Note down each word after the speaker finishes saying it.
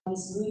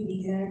is good.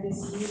 Be glad to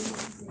see you.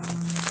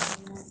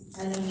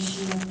 Hello,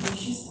 Sheila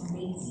Precious and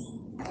Betsy.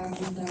 Love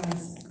you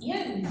guys.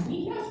 Yeah,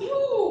 we love you.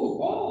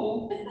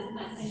 Oh,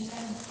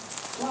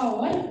 wow,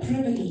 what a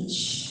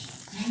privilege.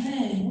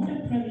 Man, what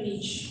a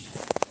privilege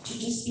to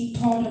just be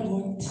part of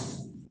what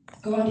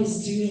God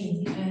is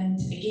doing and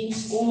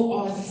against all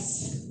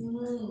odds.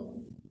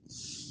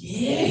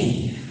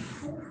 Yeah.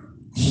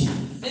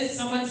 If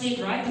someone said,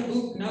 write a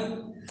book.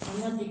 No, I'm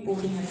not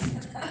recording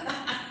it.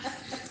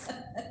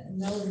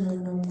 No.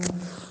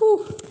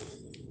 Whew.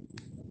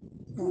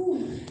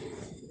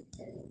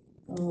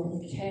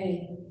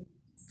 Okay.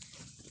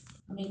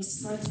 I'm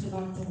excited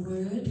about the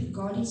word.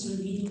 God is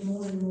revealing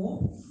more and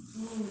more.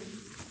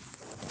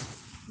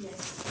 Yes.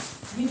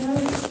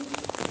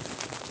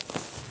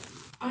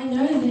 I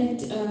know that,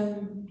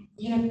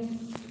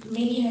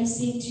 many have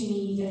said to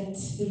me that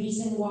the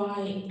reason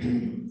why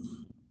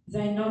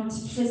they're not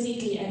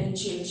physically at a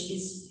church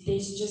is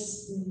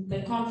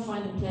they can't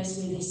find a place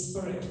where there's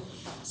spirit.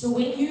 So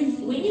when you've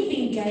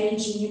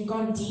engaged and you've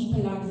gone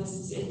deeper like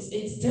this,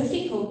 it's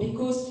difficult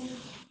because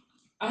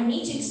I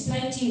need to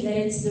explain to you that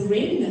it's the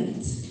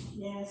remnant.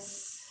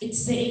 Yes.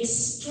 It's the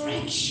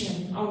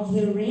extraction of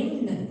the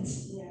remnant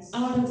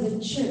out of the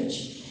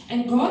church.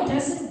 And God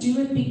doesn't do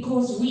it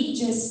because we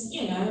just,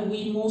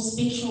 we're more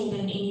special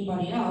than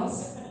anybody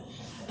else.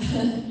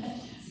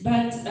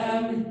 But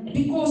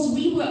because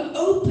we were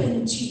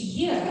open to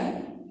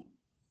hear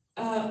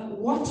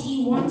what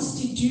He wants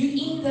to do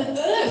in the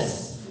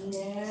earth.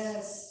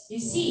 Yes. You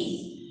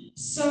see?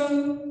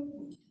 So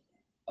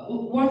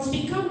what's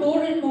become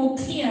more and more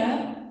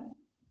clear,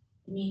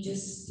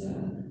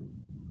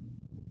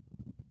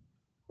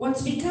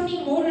 what's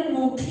becoming more and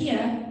more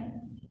clear,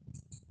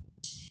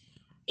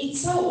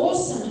 it's so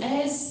awesome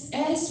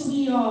as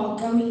we are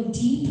going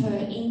deeper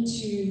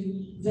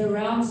into the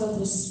realms of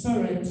the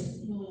Spirit.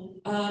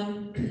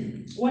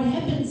 What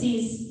happens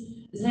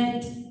is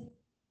that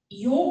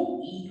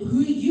who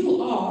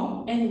you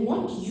are and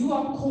what you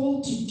are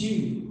called to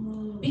do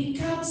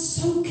becomes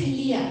so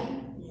clear.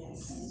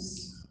 Yes.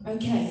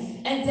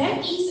 Okay, and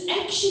that is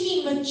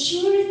actually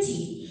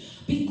maturity,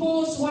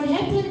 because what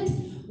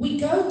happened, we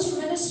go to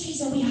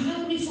ministries and we're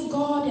hungry for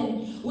God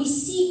and we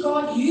see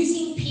God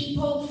using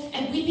people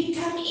and we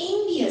become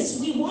envious.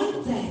 We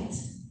want that.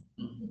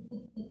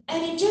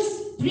 And it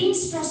just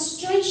brings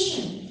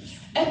frustration.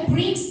 It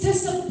brings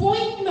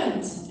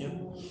disappointment. Yep.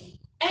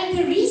 And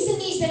the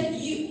reason is that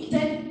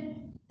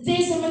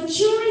there's a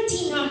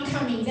maturity now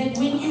coming, that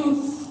when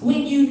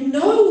you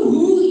know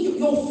who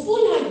your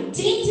full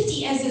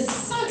identity as a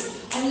son.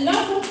 I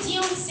love what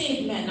Dion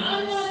said, man.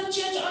 I'm not a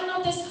church, I'm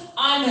not this,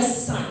 I'm a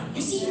son.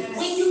 You see,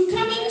 when you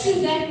come into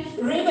that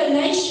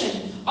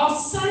revelation of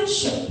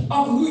sonship,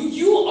 of who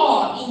you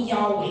are in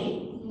Yahweh,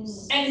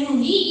 and who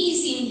He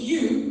is in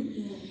you,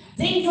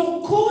 then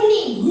your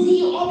calling, who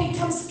you are,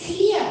 becomes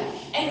clear,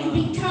 and you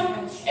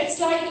become, it's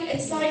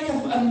like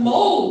a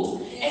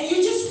mold, and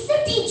you just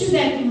fit into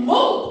that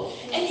mold,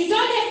 and you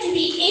don't have to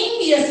be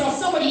envious of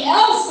somebody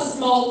else's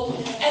mold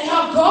and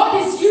how God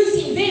is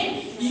using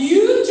them.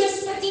 You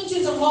just fit into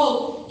the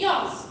mold.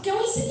 Yeah, can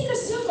we sit in a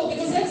circle,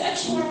 because that's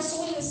actually what I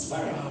saw in the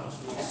Spirit.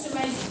 That's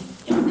amazing.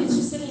 Yeah, let's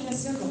just sit in a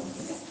circle.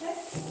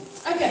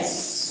 Okay,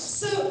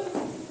 so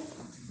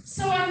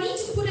I need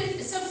to put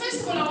it. So first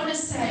of all, I want to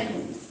say,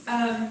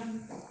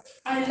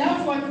 I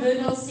love what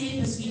Bernal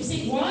said this week. He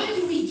said, why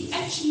do we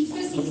actually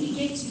physically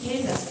get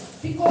together?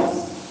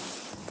 Because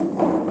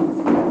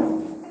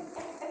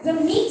the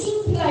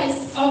meeting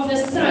place of the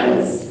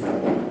sons,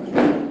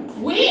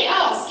 where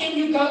else can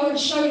you go and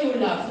show your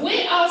love?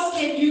 Where else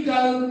can you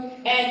go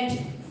and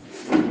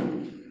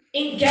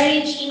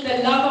engage in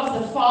the love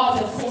of the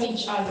Father for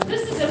each other?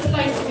 This is a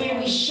place where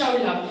we show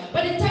love.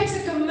 But it takes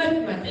a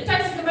commitment. It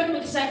takes a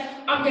commitment to say,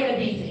 I'm going to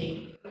be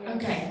there.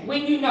 Okay.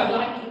 When you know,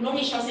 like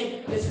Nomi Shah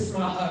said, this is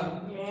my home.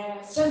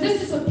 So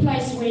this is a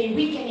place where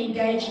we can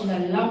engage in the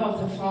love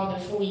of the Father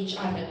for each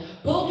other.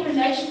 Build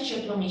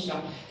relationship,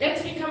 Nomisha.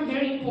 That's become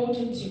very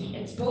important to me.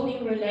 It's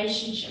building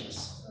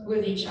relationships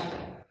with each other.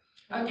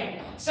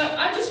 Okay, so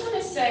I just want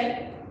to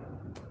say,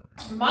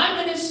 my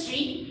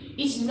ministry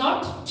is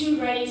not to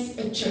raise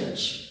a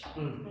church.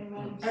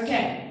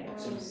 Okay.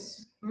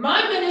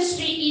 My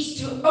ministry is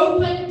to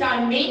open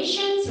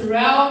dimensions,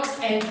 realms,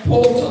 and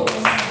portals.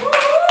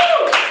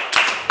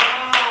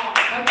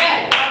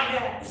 Okay.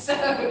 So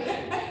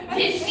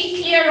let's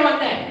be clear on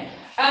that.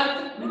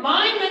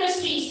 My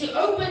ministry is to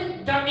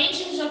open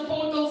dimensions and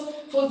portals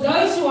for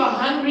those who are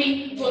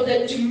hungry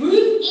to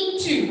move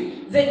into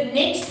the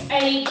next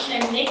age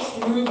and next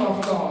move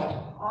of God.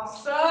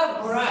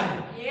 Awesome. All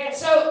right. Yes.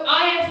 So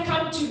I have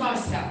come to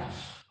myself.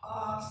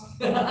 Awesome.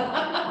 And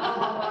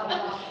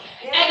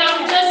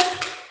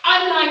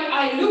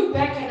I look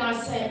back and I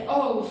say,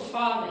 oh,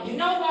 Father, you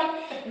know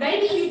what?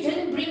 Maybe you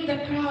didn't bring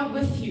the crowd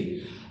with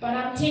you. But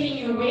I'm telling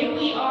you, where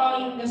we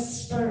are in the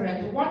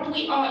Spirit, what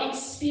we are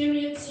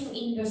experiencing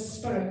in the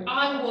Spirit,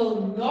 I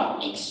will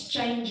not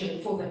exchange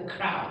it for the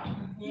crowd.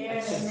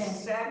 Yes,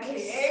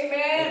 exactly.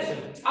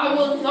 Amen. I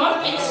will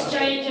not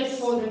exchange it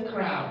for the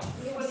crowd.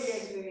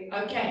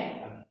 Okay.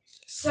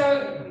 So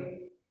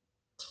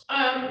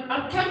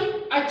I'm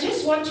coming. I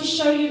just want to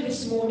show you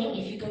this morning,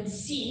 if you can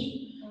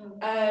see,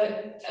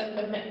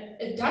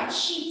 Dutch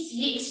sheets.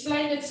 He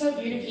explained it so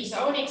beautifully, so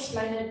I want to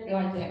explain it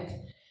like that.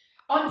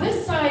 On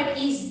this side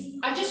is,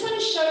 I just want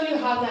to show you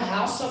how the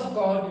house of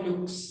God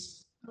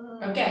looks.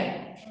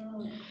 Okay.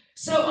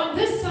 So on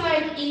this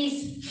side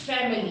is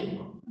family.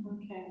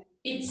 Okay.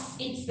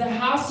 It's the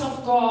house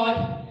of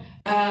God,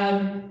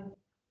 and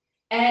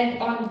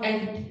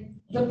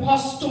the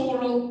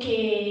pastoral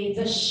care,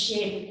 the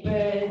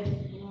shepherd.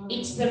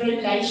 It's the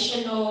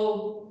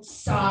relational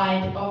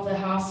side of the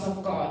house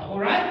of God. All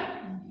right.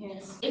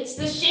 Yes. It's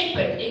the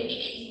shepherd.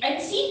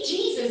 And see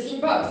Jesus in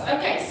both.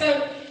 Okay.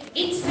 So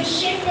it's the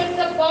shepherd,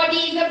 the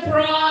body, the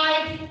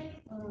bride.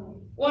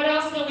 What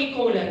else can we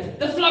call it?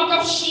 The flock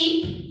of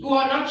sheep who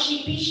are not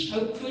sheepish,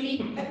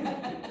 hopefully.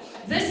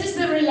 This is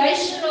the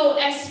relational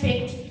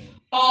aspect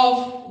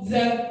of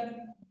the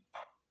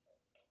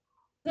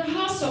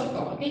house of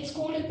God. Let's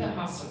call it the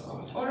house of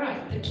God. All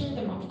right, the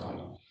kingdom of God.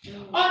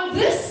 On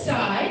this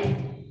side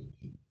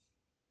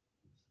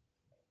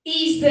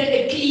is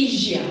the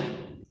ecclesia.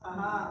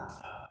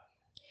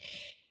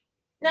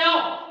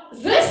 Now,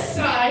 this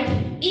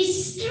side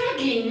is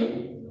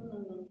struggling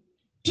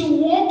to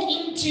walk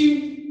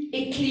into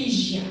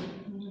ecclesia.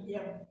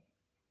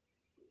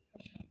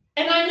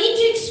 And I need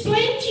to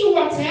explain to you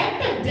what's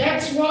happened.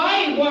 That's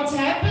why what's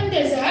happened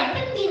has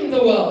happened in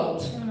the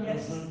world.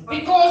 Yes.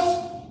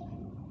 Because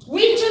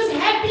we're just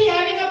happy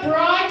having a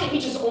bride,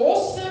 which is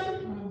awesome.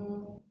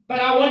 But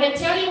I want to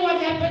tell you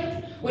what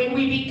happened when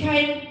we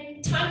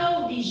became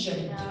tunnel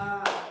vision.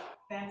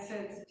 That's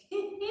it.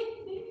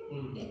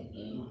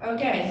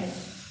 Okay.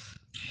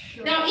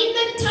 Sure. Now, in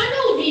the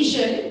tunnel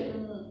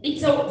vision,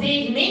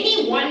 there's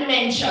many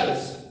one-man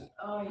shows.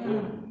 Oh,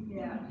 yeah.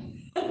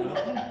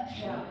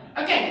 Yeah.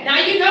 Okay, now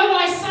you know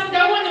why some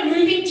don't want to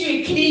move into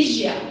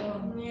ecclesia.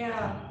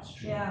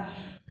 Yeah.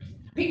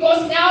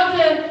 Because now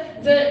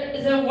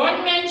the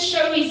one-man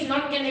show is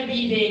not going to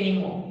be there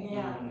anymore.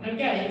 Yeah.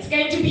 Okay, it's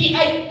going to be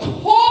a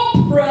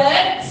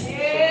corporate.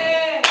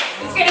 Yes.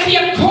 It's going to be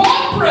a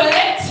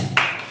corporate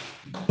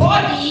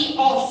body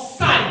of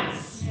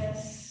sons.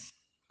 Yes.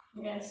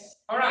 Yes.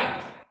 All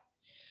right.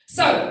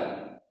 So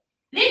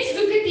let's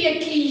look at the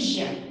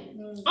ecclesia.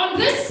 On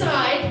this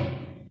side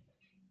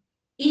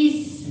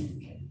is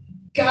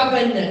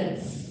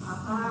governance.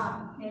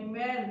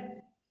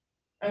 Amen.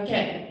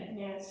 Okay.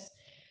 Yes.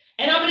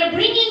 And I'm going to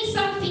bring in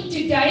something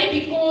today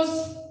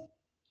because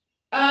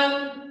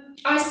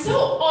I so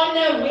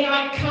honor where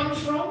I come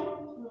from.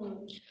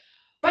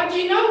 But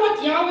you know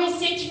what Yahweh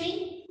said to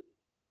me?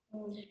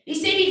 He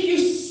said, if you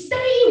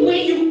stay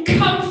where you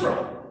come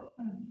from,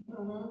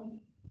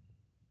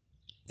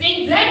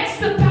 then that's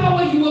the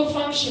power you will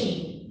function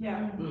in.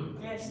 Yeah.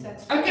 Yes,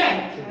 that's true.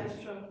 Okay. That's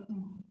true.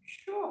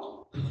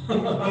 Sure.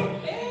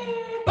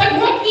 But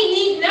what we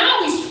need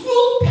now is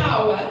full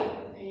power,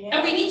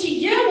 and we need to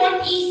hear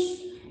what is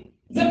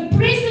the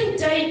present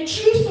day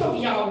truth of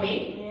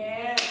Yahweh.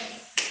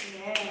 Yes.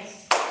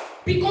 Yes.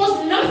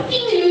 Because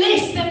nothing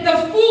less than the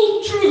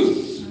full truth.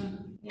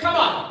 Come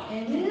on.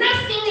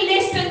 Nothing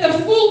less than the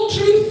full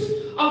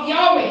truth of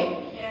Yahweh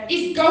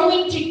is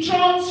going to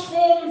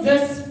transform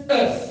this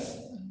earth,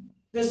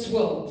 this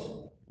world.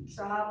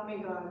 So help me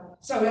God.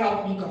 So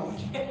help me God.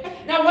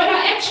 Now what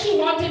I actually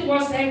wanted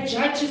was that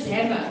judge's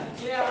hammer.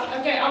 Yeah.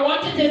 Okay, I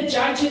wanted the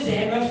judge's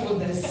hammer for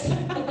this.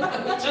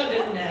 Which I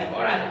didn't have.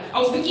 Alright. I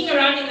was looking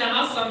around in the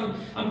house.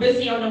 I'm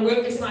busy on a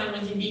work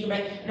assignment in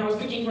Diegenberg, and I was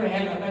looking for a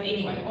hammer, but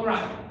anyway,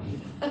 alright.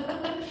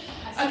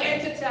 Okay.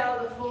 To tell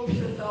the full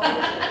truth.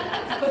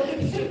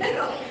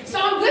 So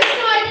on this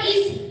side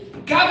is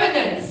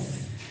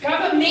governance,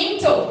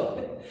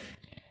 governmental,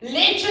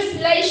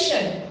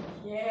 legislation.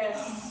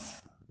 Yes.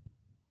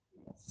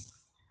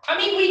 I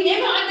mean, we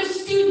never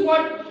understood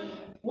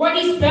what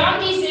is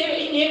bound in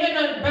heaven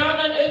and bound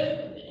on earth.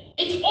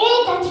 It's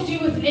all got to do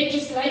with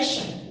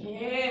legislation.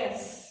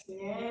 Yes.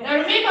 Yes. Now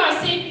remember I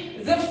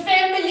said the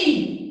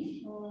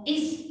family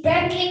is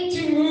battling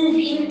to move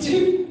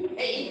into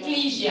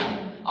ecclesia.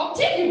 I'll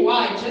tell you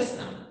why just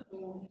now.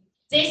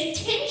 There's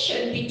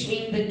tension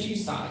between the two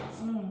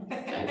sides.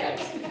 Okay.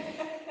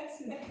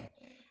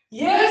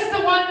 Here's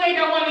the one they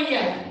don't want to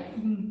hear.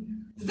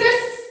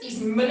 This is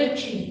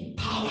military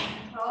power.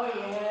 Oh,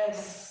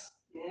 yes.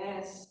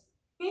 Yes.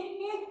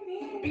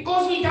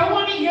 Because we don't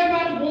want to hear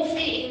about warfare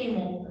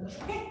anymore.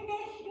 Yeah.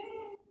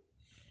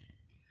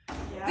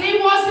 There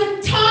was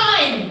a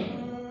time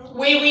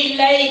where we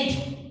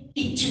laid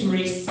it to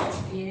rest.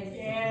 Yes.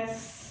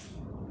 Yes.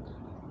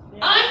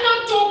 I'm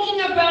not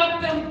talking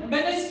about the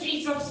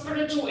ministries of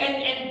spiritual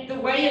and the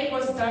way it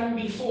was done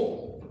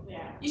before.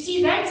 Yeah. You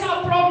see, that's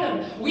our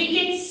problem. We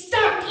get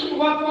stuck in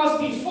what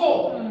was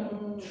before.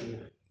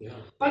 Yeah.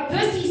 But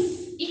this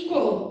is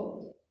equal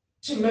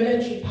to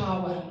military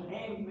power.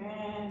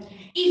 Amen.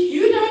 If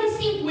you don't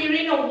think we're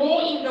in a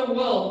war in the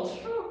world,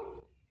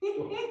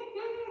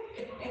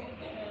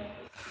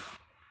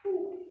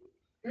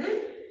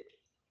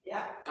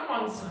 yeah. Come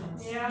on,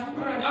 sons. Yeah.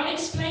 All right, I'll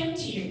explain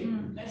to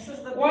you. This is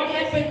what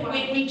happened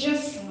when we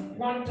just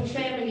want the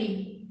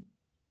family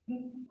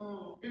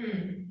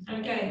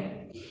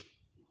Okay.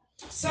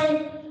 So,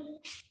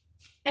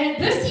 and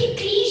this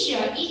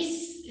ecclesia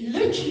is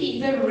literally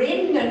the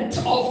remnant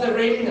of the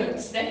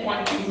remnants that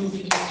want to move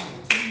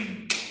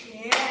eastward.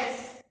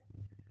 Yes.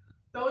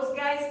 Those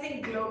guys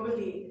think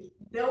globally.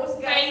 Those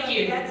guys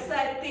that's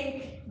I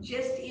think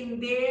just in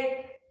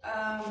their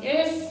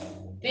yes,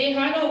 they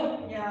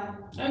huddle. Yeah.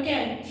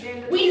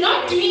 Okay. We're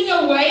not doing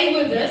away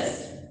with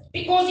this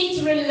because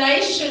it's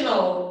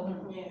relational.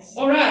 Yes.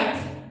 Alright.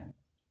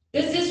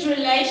 This is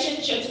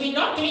relationships. We're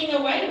not doing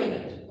away with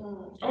it.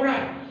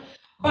 Alright.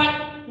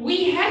 But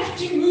we have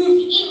to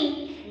move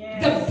in.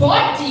 Yes. The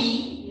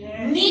body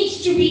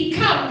needs to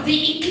become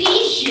the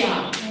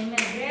ecclesia. Amen.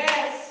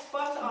 Yes,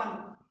 spot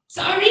on.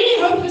 So I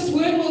really hope this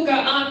word will go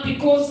out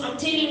because I'm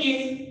telling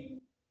you,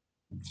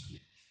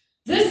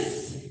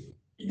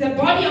 the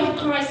body of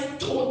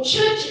Christ or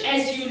church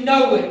as you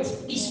know it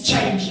is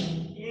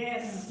changing.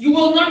 Yes. You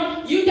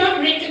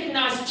don't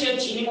recognize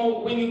church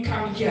anymore when you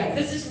come here.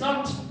 This is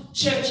not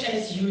church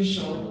as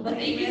usual.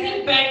 If you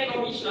think back,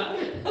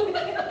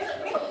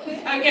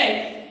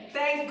 okay.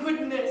 Thank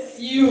goodness.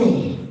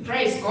 You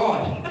praise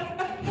God.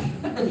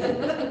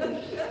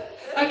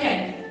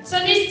 Okay. So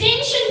there's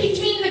tension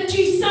between the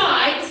two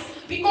sides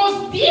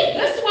because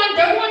this one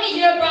don't want to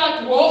hear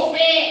about warfare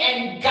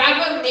and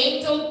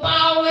governmental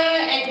power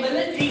and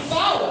military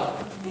power.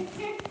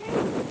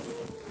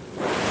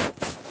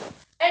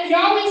 And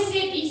Yahweh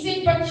said, he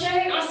said, but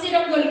Sharon, I said,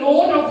 I'm the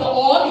Lord of the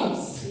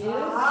armies. Yes.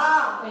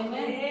 Ah,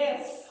 amen.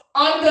 Yes.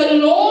 I'm the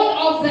Lord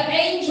of the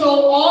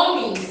angel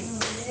armies.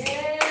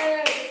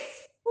 Yes.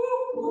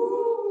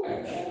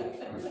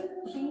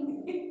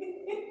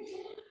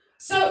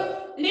 So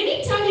let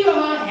me tell you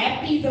how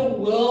happy the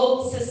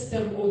world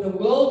system or the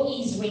world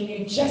is when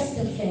you're just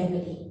a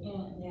family.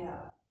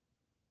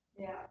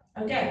 Yeah.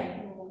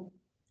 Okay.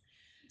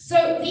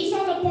 So these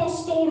are the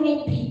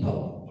pastoral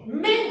people.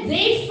 Man,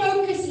 their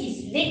focus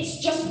is let's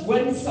just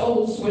win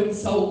souls, win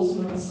souls,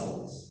 win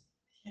souls.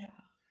 Yeah.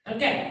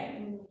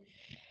 Okay.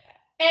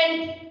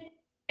 And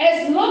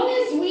as long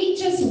as we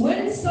just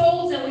win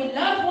souls and we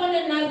love one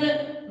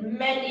another,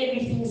 man,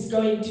 everything's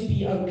going to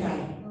be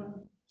okay.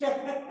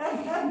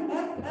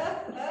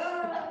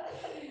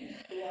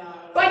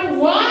 But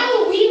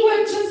while we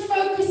were just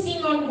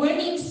focusing on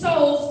winning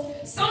souls,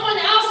 someone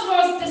else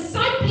was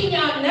discipling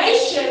our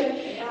nation,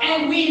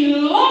 and we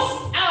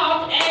lost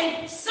out,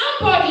 and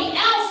somebody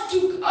else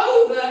took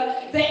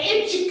over the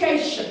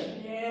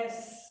education.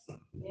 Yes,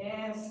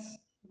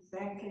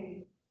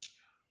 exactly.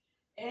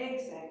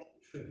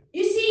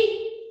 You see,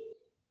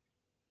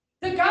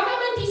 the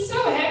government is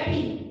so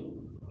happy.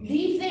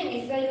 Leave them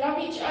if they love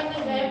each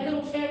other, they have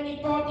little family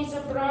parties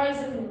and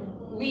braais, and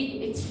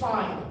it's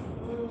fine.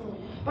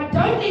 But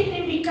don't let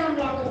them become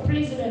like a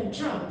President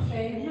Trump.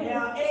 Amen.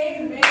 Yeah,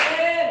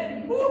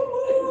 amen.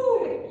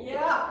 Woo-hoo.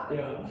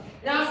 Yeah.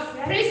 Now,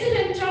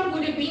 President Trump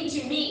would have been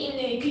to me in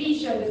the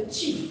ecclesia the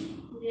chief.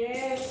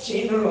 Yes.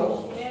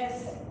 General.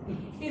 Yes.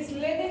 His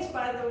lineage,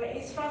 by the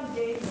way, is from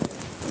David.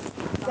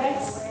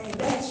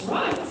 That's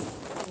right.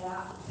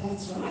 Yeah.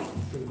 That's right.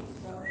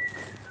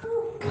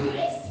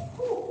 Guys,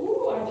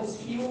 I just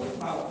feel the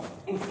power.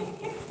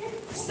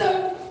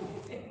 So,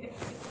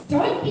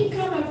 don't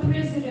become a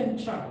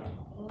President Trump.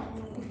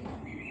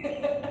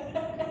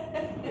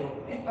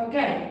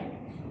 Okay?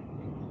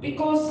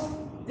 Because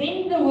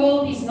then the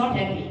world is not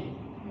happy.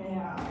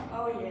 Yeah.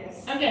 Oh,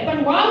 yes. Okay,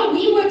 but while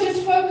we were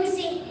just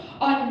focusing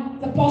on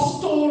the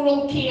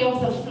pastoral care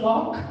of the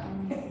flock,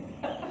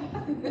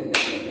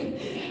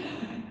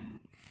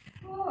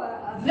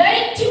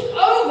 they took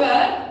over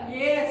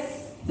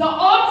the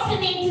arts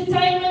and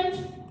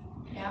entertainment,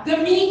 the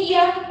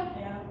media,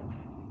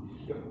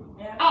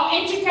 our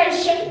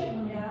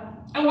education.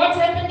 And what's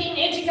happened in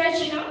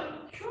education now?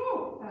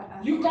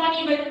 You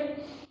can't even,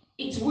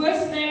 it's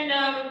worse than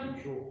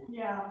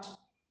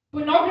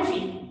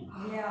pornography.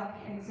 Yeah,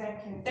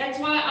 exactly. That's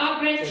why our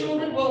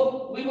grandchildren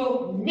we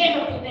will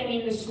never put them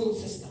in the school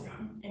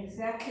system.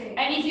 Exactly.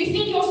 And if you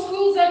think your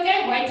school's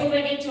okay, wait till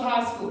they get to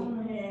high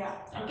school. Yeah.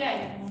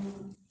 Okay.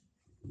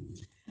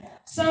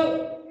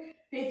 So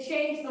they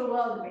changed the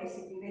world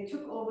basically. They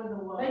took over the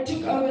world. They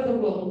took over the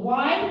world.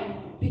 Why?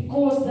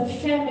 Because the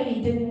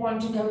family didn't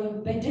want to go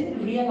in. They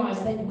didn't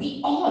realize that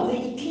we are the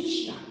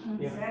ecclesia.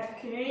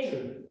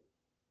 Exactly.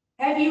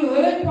 Have you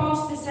heard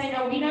pastors say,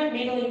 no, we don't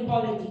meddle in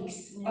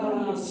politics?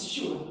 Oh, yes,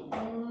 sure.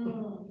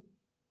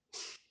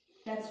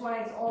 That's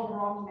why it's all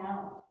wrong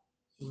now.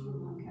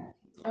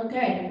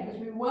 Okay. Because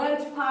we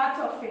weren't part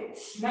of it.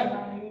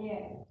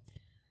 No.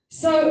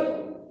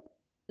 So,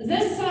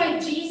 this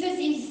side, Jesus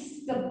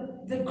is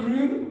the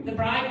groom, the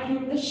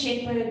bridegroom, the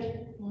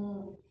shepherd,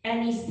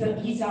 and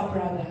he's our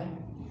brother.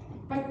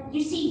 But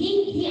you see,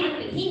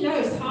 he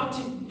knows how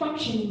to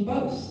function in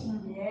both.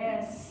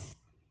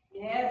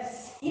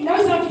 Yes. He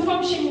knows how to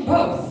function in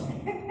both.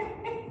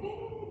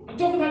 I'm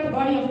talking about the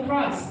body of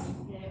Christ.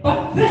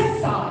 But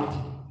this side,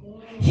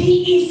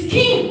 he is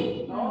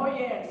king. Oh,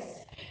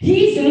 yes.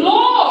 He's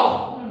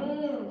Lord.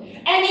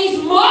 And he's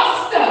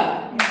master.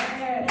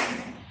 Yes.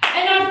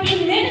 And I've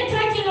been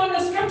meditating on the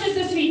scriptures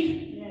this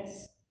week. Yes.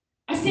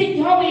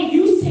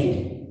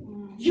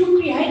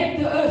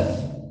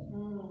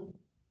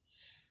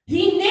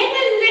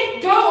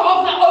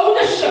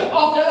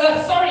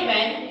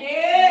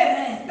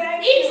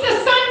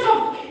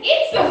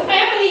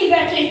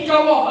 let go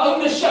of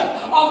ownership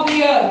of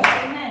the earth.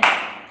 Amen.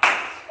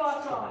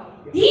 Spot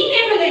on. He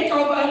never let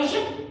go of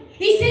ownership.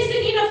 He says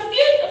it in a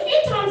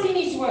few times in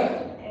his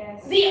word.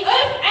 Yes. The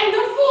earth and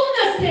the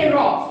fullness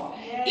thereof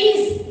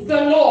is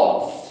the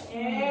Lord's.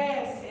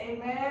 Yes.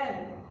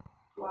 Amen.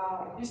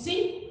 Wow. You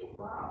see?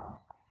 Wow.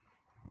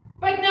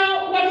 But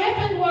now what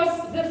happened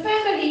was the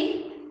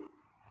family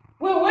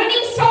were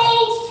winning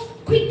souls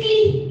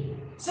quickly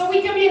so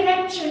we can be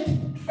raptured.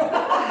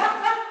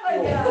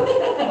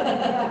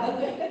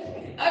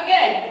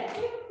 Okay.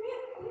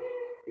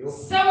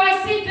 So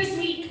I said this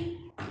week,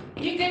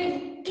 you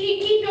can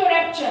keep your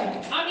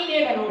rapture. I'm in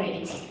heaven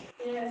already.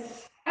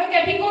 Yes.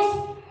 Okay,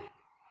 because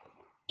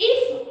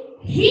if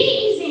he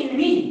is in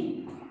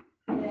me,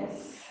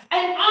 Yes.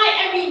 and I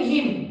am in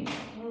him,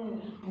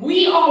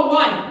 we are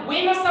one.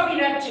 Where must I be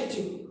raptured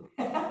to?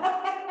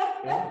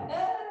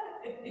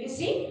 You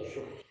see?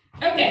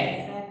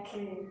 Okay.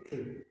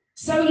 Exactly.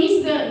 So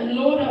he's the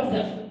Lord of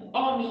the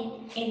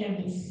army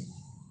enemies.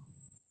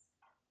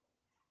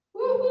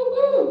 Woo, woo,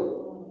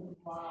 woo.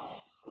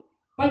 Wow.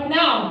 But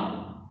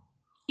now,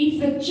 if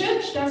the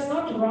church does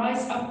not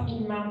rise up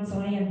in Mount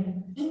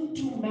Zion,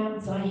 into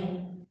Mount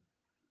Zion,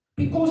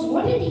 because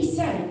what did he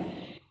say?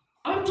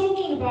 I'm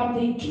talking about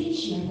the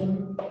ecclesia,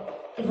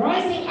 the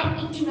rising up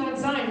into Mount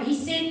Zion. He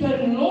said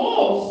the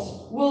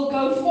laws will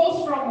go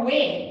forth from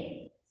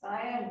where?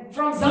 Zion.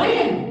 From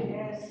Zion.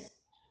 Yes.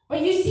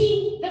 But you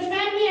see, the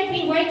family have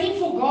been waiting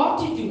for God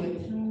to do it.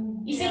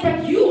 He said,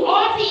 but you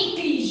are the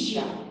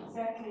ecclesia.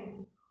 Exactly.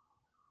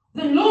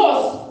 The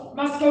laws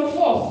must go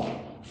forth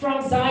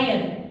from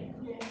Zion.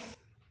 Yes.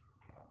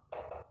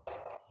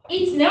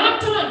 It's now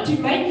time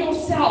to make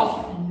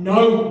yourself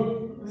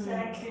known.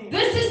 Exactly.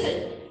 This is it.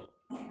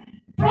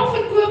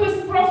 Prophet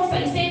Kobus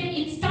prophesied. He said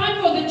it's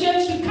time for the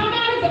church to come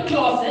out of the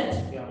closet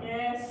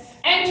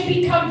and to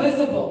become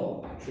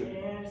visible.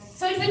 Yes.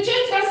 So if the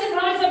church doesn't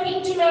rise up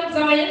into Mount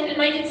Zion and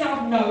make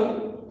itself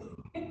known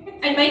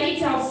and make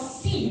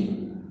itself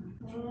seen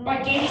by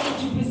getting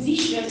into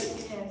position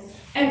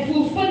and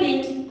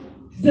fulfilling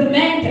the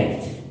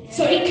mandate.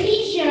 So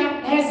ecclesia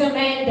has a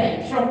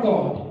mandate from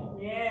God.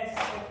 Yes,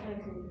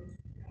 definitely.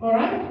 All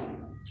right?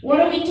 What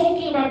are we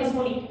talking about this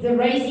morning? The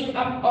raising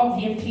up of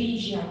the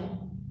ecclesia.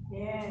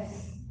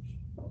 Yes.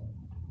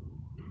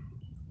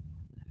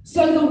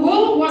 So the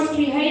world was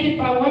created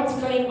by what's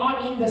going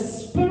on in the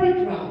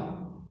spirit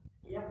realm.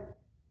 Yep.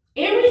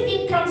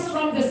 Everything comes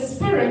from the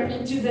spirit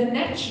into the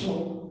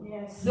natural.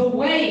 Yes. The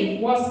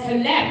wave was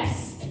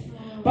collapsed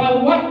by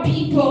what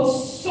people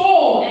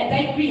saw, and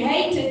they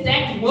created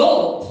that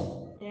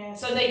world. Yes.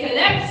 So they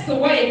collapsed the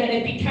wave and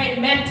it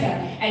became matter,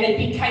 and it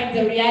became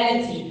the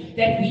reality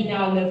that we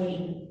now live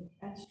in.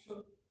 That's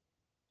true.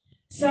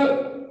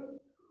 So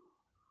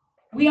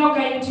we are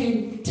going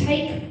to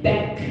take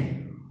back.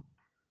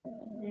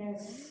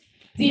 Yes.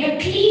 The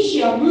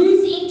ecclesia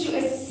moves into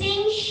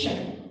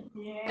ascension.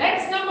 Yes.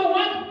 That's number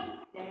one.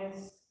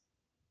 Yes.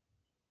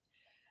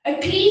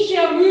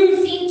 Ecclesia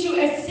moves into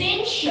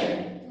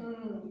ascension.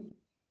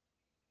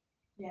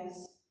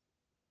 Yes.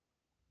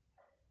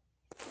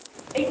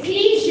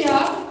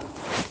 Ecclesia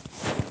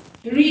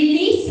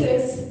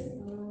releases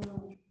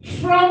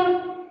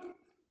from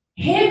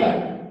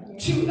heaven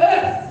to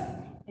earth.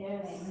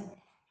 Yes.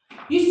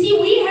 You see,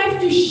 we have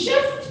to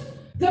shift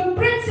the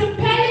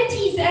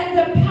principalities and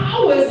the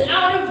powers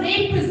out of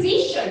their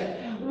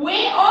position.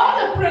 Where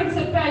are the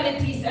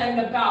principalities and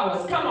the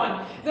powers? Come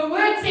on. The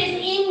word says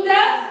in the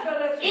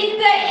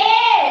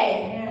air.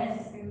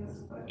 Yes.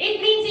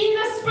 It means in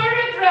the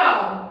spirit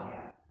realm.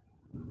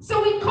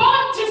 So we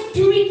can't just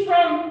do it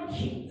from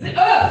the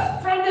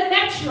earth, from the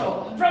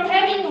natural, from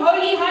having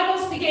holy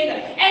huddles together,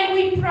 and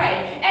we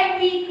pray,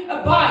 and we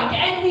bind,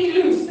 and we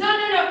loose.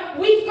 No.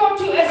 We've got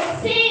to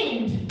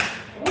ascend.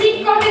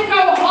 We've got to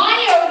go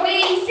higher,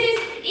 where he says,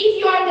 if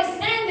you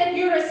understand that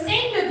you're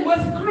ascended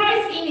with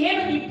Christ in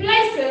heavenly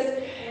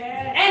places,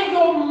 and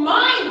your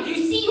mind, you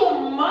see your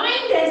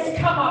mind has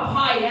come up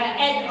higher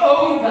and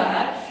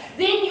over,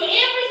 then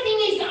everything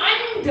is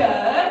under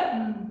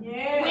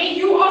where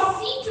you are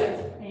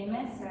seated.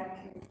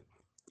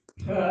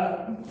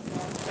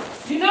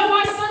 You know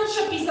why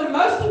sonship is the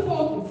most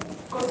important?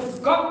 Because it's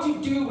got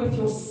to do with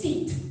your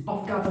seat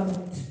of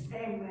government.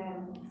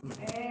 Amen.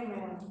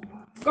 Amen.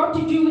 It's got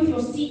to do with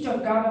your seat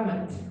of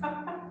government.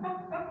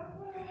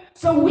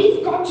 So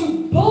we've got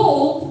to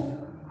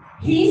build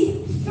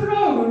his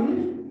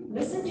throne.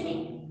 Listen to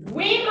me.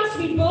 Where must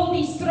we build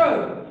his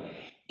throne?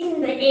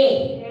 In the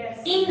air.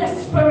 Yes. In the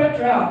spirit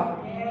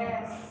realm.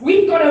 Yes.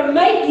 We've got to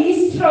make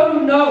his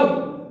throne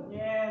known.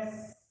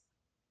 Yes.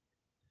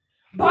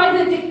 By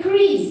the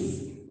decrees,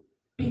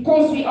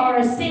 because we are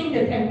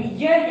ascended and we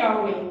hear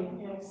Yahweh.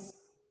 Yes.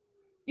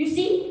 You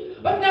see?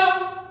 But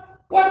now,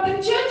 what the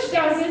church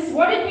does is,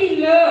 what did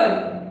we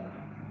learn?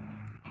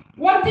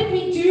 What did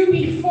we do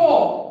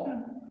before?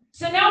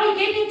 So now we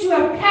get into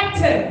a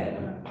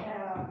pattern.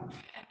 Yeah.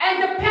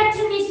 And the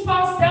pattern is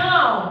passed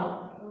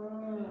down.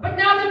 But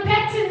now the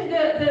pattern,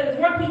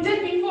 what we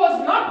did before is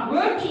not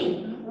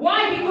working.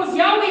 Why? Because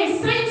Yahweh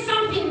is saying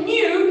something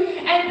new,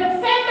 and the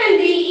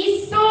family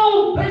is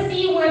so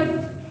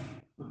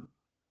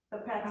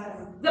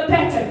the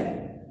pattern.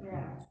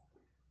 Yeah.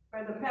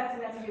 But the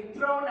pattern has to be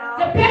thrown out.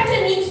 The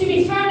pattern needs to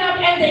be thrown out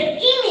and the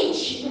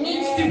image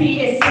needs to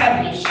be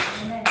established.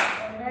 Amen.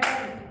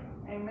 Amen.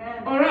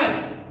 Amen. All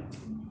right.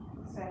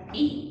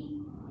 Exactly.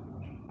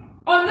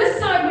 On this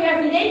side, we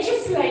have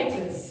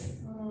legislators.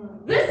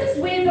 This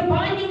is where the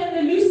binding and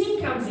the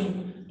loosing comes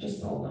in.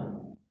 Just hold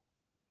on.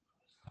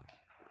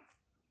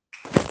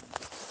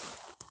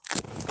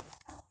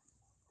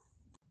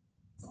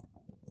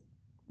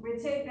 We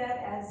take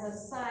that as a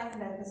sign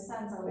that the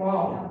sons are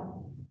waking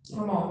up.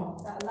 Come on.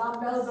 The alarm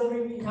bells are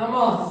ringing. Come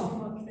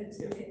on.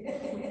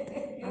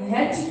 I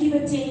had to give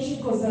attention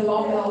because the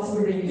alarm bells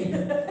were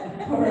ringing.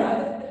 All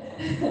right.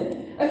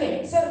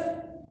 Okay, so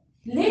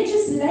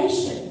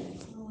legislation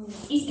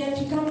is going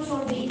to come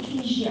from the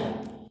ecclesia.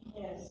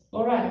 Yes.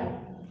 All right.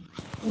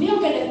 We are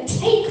going to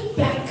take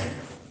back.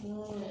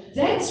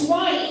 That's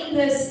why in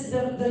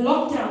the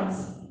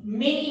lockdowns,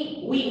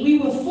 we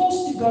were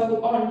forced to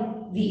go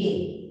on the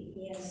air.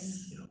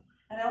 Yes.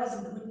 And that was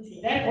a good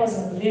thing. That was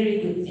a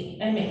very good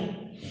thing.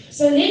 Amen.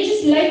 So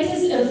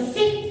legislators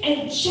affect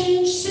and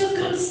change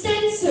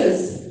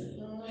circumstances.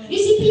 You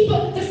see,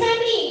 people, the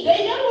family,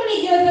 they don't want to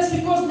hear this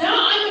because now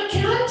I'm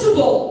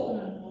accountable.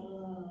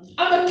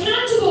 I'm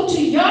accountable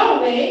to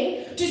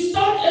Yahweh to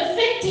start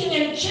affecting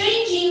and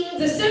changing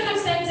the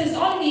circumstances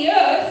on the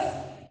earth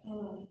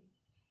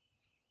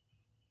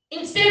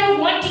instead of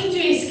wanting to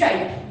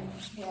escape.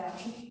 Yeah.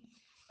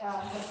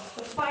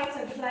 The fight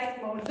or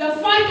flight mode. The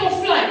fight or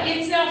flight.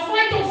 It's now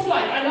fight or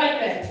flight. I like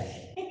that.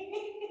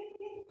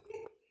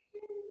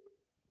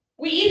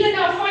 We either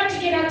now fight to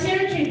get our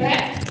territory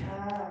back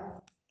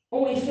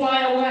or we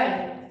fly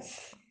away.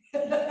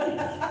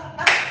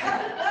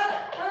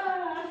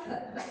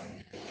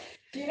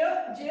 Do you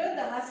know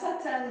the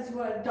Hasatans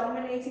were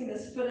dominating the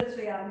spirit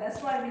realm?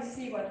 That's why we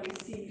see what we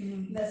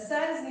see. The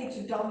sons need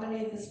to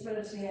dominate the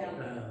spirit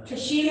realm. To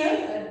see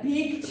a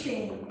big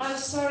change. I'm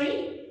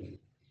sorry.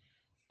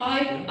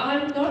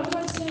 I'm not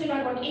concerned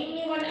about what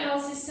anyone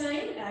else is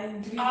saying.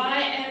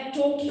 I am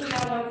talking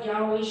about what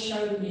Yahweh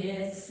showed me.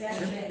 Yes,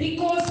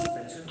 because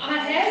I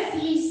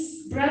have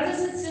these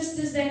brothers and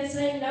sisters that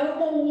say no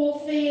more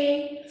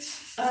warfare.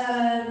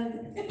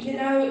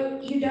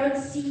 You don't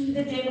see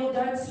the devil,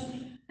 don't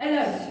see.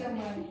 Hello.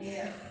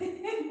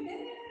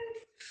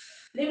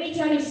 Let me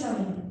tell you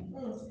something.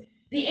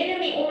 The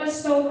enemy almost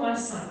stole my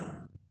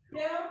son.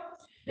 Yeah.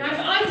 Now, if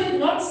I did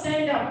not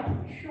stand up,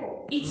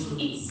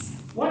 it's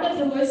one of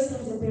the worst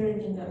things a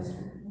parenting goes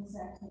through.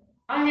 Exactly.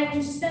 I had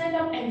to stand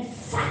up and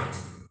fight.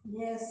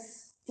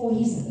 Yes. For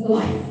his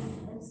life.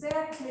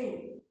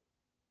 Exactly.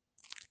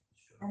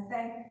 And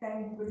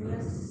thank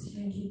goodness.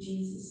 Thank you,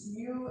 Jesus.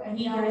 You and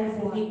He gave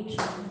the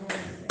victory.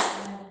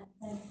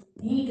 Yes.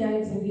 He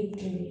gave the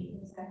victory.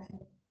 Exactly.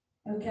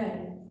 Okay.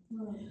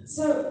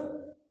 So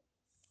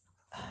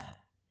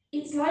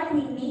it's like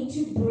we need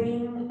to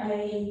bring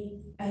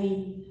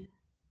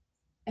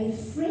a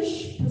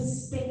fresh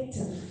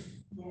perspective.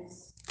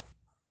 Yes.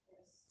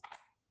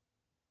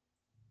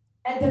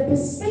 And the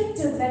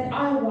perspective that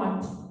I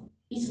want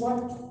is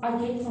what I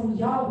get from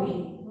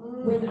Yahweh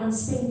when I'm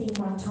spending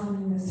my time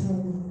in the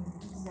throne room.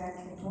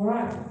 Exactly. All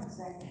right.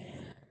 Exactly.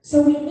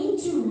 So we need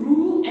to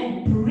rule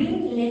and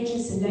bring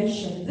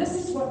legislation. This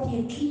is what the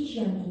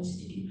ecclesia needs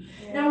to do.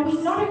 Yes. Now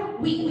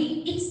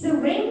it's the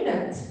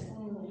remnant.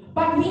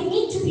 But we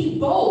need to be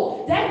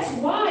bold. That's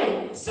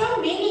why so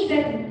many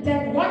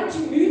that want to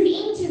move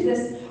into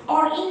this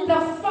are in the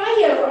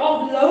fire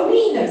of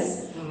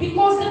loneliness.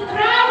 Because the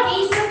crowd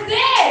isn't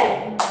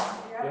there.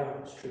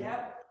 Yeah, it's true.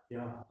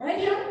 Yeah. Right,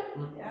 yeah?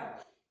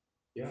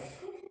 Yeah.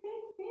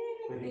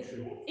 Very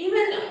true.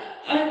 Even,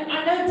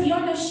 I know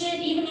Dion has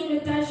shared even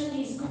invitation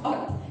he's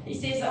got. He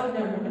says, oh,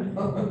 no.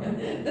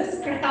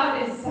 This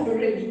crowd is so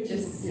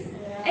religious.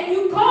 Yeah. And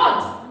you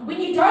can't. When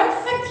you don't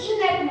fit in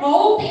that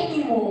mold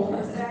anymore.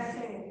 Exactly.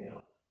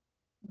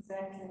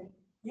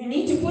 You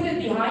need to put it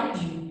behind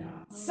you.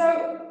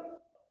 So,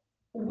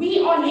 we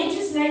are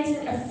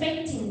legislating,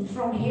 affecting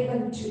from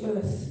heaven to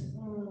earth.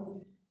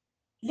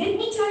 Let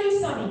me tell you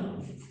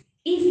something.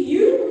 If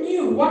you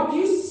knew what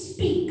you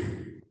speak,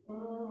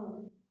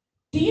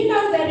 do you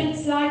know that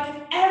it's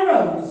like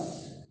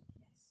arrows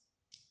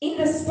in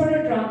the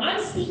spirit realm?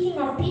 I'm speaking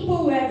of people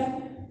who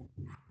have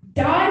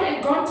died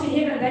and gone to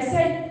heaven. They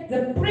say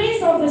the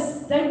prayers of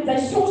this, they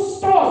saw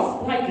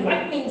stars like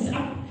lightnings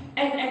up,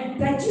 and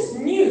they just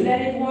knew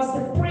that it was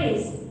the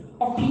prayers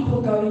of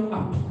people going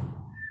up.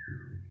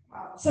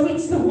 So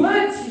it's the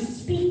words you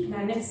speak,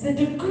 man. It's the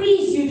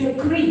decrees you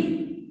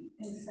decree.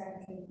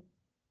 Exactly.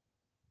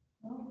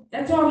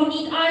 That's why we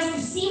need eyes to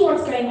see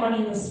what's going on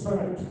in the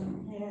spirit.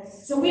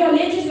 Yes. So we are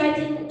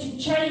legislating to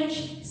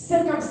change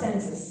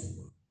circumstances.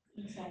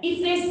 Exactly.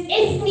 If there's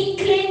ethnic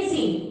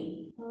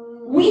cleansing,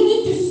 we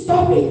need to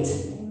stop it.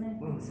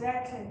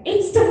 Exactly.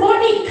 It's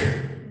demonic.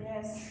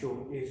 Yes.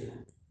 Sure, is it?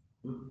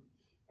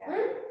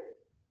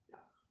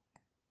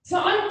 So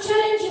I'm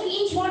challenging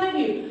each one of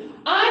you.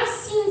 I've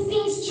seen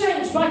things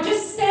change by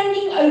just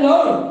standing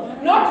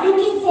alone, not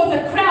looking for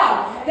the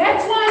crowd.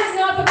 That's why it's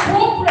now the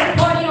corporate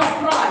body of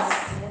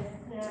Christ.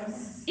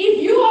 Yes.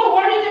 If you are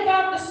worried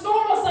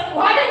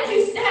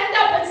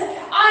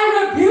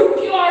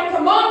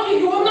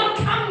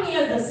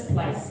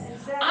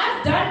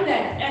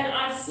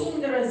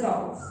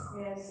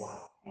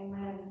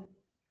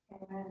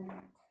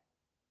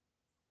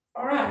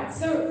All right,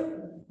 so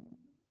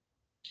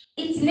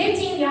it's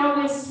letting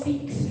Yahweh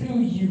speak through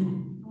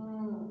you.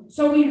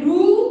 So we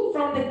rule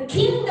from the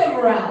kingdom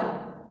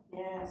realm.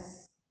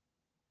 Yes.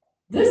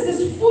 This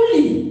is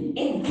fully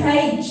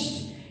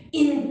engaged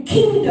in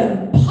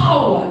kingdom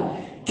power,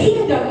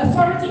 kingdom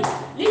authority.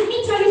 Let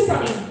me tell you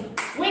something.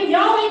 When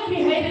Yahweh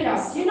created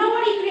us, you know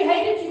what He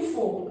created you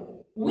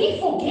for? We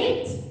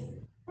forget.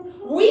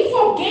 We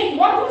forget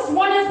what was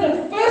one of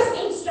the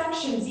first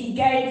instructions He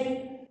gave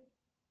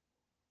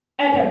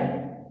Adam.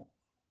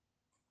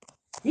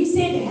 He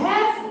said,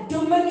 have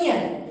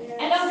dominion. Yes.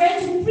 And I'm going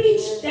to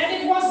preach that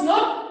it was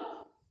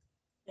not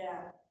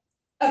Yeah.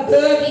 a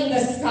bird in the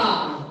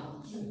sky.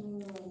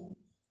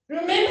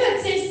 Remember,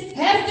 it says,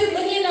 have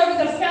dominion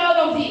over the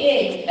fowl of the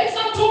air. It's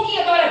not talking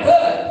about a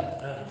bird.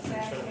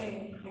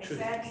 Exactly. True.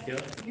 Exactly.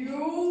 Yeah.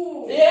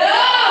 You.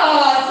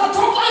 Yeah, it's not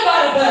talking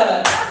about a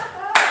bird.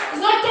 It's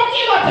not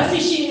talking about the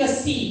fish in the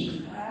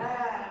sea.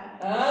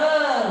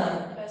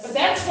 But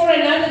that's for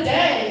another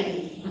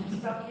day.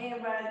 It's talking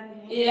about.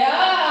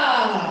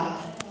 Yeah.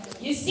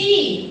 You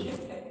see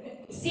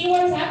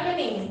what's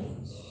happening.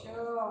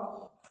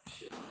 Sure.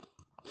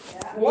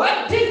 Yeah.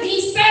 What did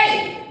He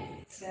say?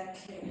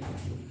 Exactly.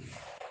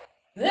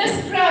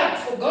 This crowd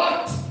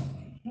forgot.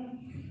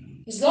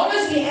 As long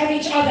as we have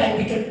each other and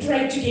we can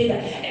pray together,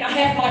 and I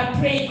have my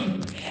prayer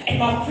group and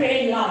my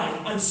prayer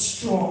line, I'm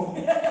strong.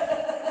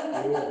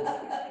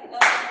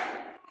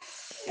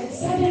 And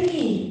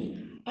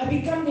suddenly, I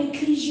become the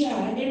ecclesia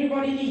and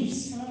everybody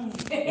leaves.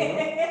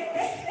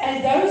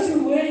 And those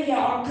who were here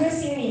are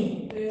cursing me.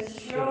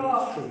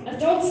 Sure. I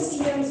told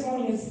Cecilia this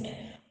morning,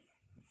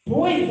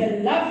 boy,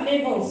 the love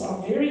levels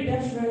are very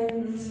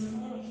different.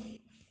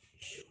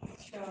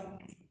 Sure.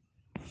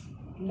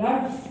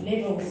 Love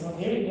levels are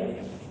very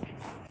different.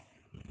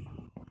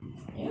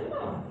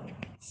 Yeah.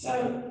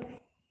 So,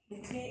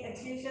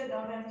 Ecclesia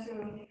don't have to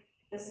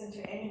listen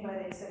to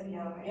anybody except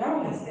Yahweh.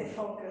 Yahweh. That's their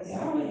focus.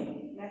 Yahweh.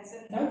 That's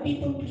it. No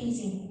people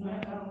pleasing.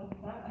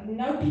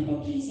 No people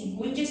pleasing.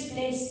 We just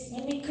bless.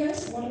 When we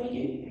curse, what do?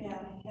 Yeah.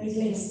 We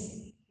bless.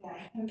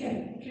 Yeah.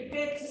 Okay.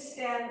 Prepare to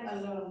stand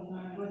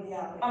alone with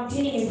Yahweh. I'm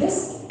telling you,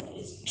 this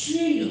is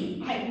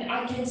truly,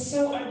 I can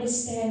so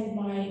understand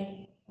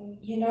my,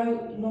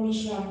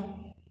 Nomishla,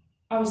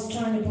 I was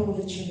trying to build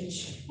a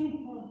church.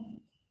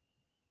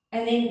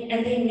 And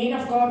then men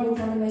of God will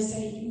come and they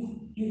say,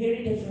 you're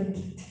very different.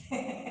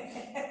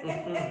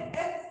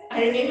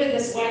 I remember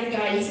this one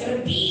guy, he's got a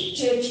big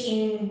church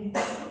in,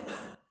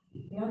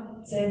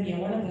 not Zambia,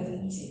 one of those,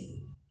 and he said,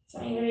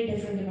 something very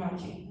different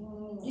about you.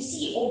 You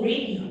see,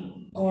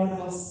 already God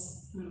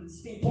was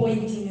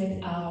pointing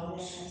it out.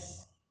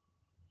 Yes.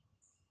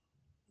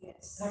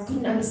 Yes. I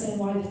couldn't understand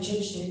why the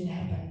church didn't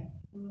happen.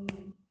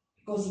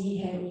 Because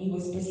he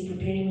was busy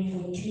preparing me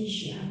for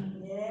ecclesia.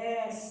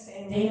 Yes.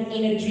 Then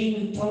in a dream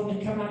he told me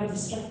to come out of the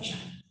structure.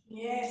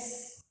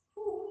 Yes.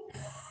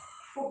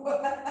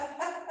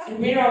 And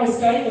where I was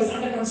going was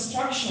under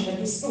construction. It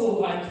was still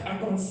like, I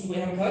can't see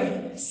where I'm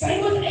going.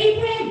 Same with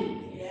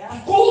Abraham. Yeah.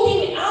 He called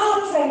him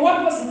out from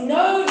what was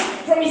known,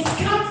 from his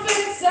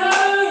comfort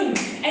zone.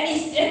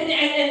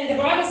 And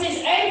the Bible says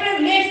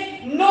Abraham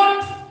left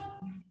not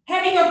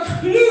having a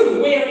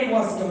clue where he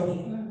was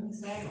going.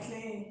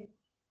 Exactly.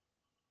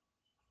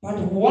 But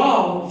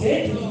wow,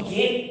 did he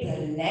get the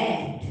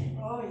land?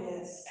 Oh,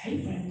 yes.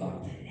 Abraham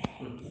got the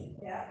land.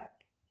 Yeah.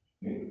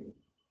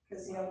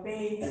 Because he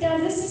obeyed. But now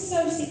this is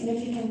so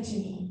significant to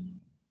me.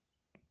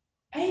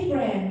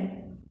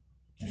 Abraham,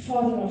 the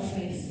father of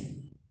faith.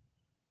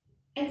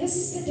 And this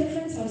is the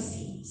difference I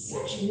see.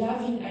 Such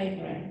love in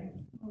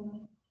Abraham.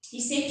 He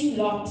said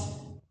to Lot,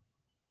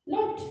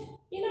 Lot,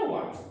 you know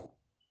what?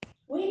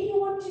 Where do you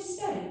want to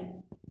stay?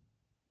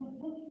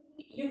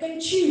 You can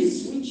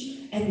choose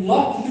which. And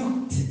Lot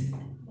looked.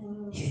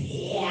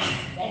 Yeah,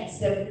 that's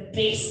the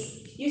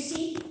best. You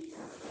see?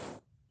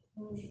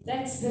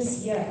 That's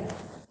this year.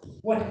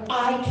 What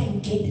I can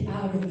get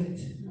out of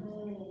it.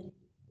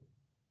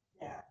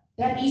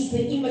 That is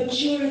the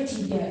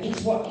immaturity here.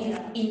 It's what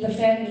in the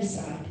family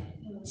side.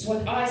 It's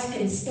what I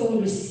can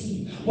still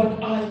receive.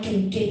 What I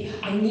can get.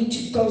 I need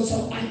to go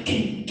so I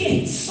can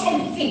get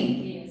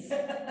something. Yes.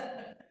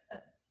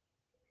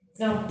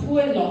 Now,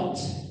 poor Lot.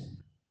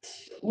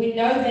 We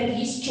know that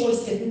his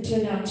choice didn't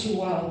turn out too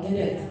well, did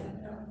it?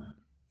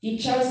 He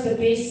chose the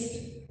best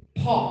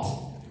part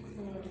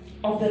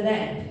of the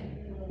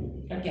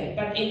land. Okay,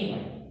 but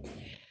anyway.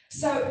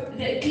 So,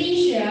 the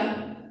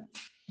ecclesia,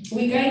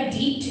 we're going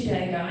deep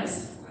today,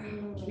 guys.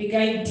 We're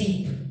going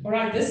deep. All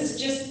right, this is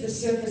just the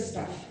surface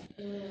stuff.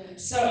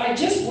 So I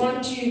just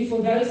want to,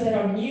 for those that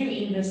are new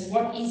in this,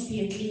 what is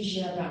the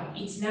ecclesia about?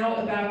 It's now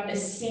about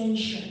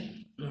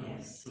ascension.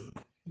 Yes.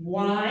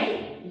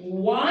 Why?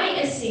 Why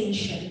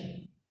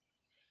ascension?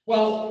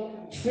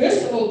 Well,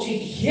 first of all, to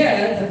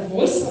hear the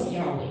voice of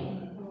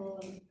Yahweh.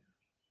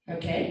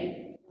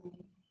 Okay?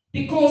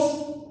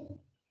 Because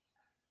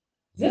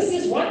this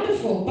is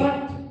wonderful,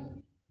 but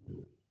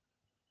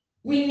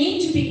we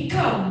need to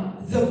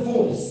become the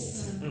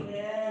voice.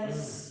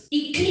 Yes.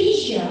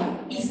 Ecclesia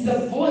is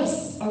the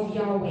voice of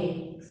Yahweh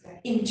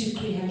into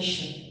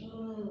creation.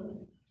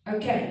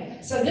 Okay,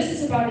 so this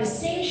is about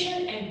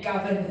ascension and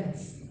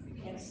governance.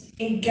 Yes.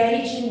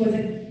 Engaging with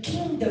the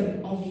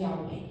kingdom of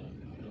Yahweh.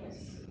 Yes.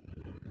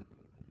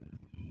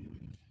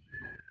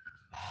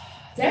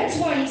 That's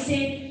why he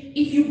said,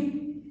 if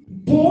you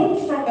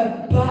born from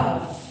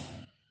above,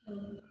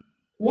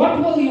 what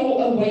will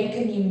your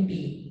awakening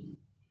be?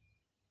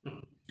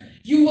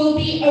 You will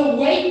be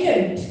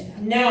awakened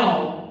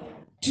now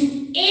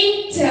to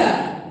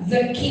enter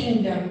the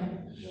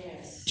kingdom,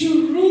 Yes.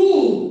 to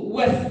rule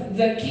with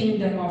the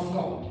kingdom of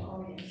God.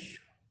 Oh, yes.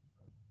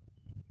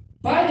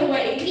 By the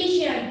way,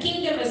 ecclesia and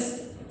kingdom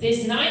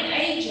there's 9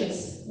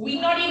 ages.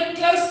 We're not even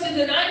close to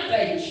the 9th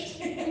age.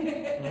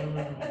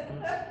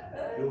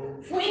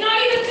 We're not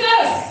even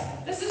close.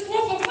 This is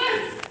 4th or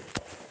 5th.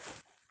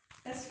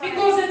 That's fine.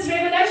 Because it's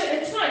revelation.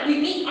 It's fine.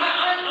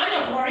 I'm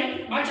not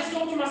worried. I just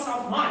thought to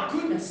myself, my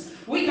goodness,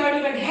 we don't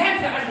even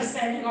have the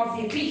understanding of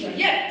the ecclesia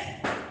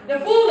yet. The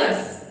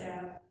fullness.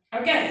 Yeah.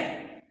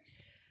 Okay.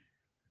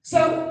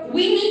 So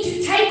we need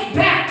to take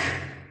back.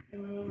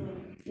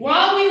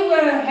 While we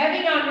were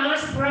having our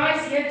nice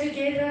prize here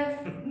together,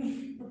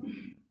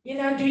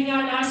 doing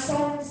our nice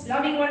songs,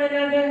 loving one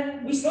another,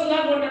 we still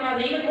love one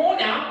another even more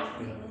now.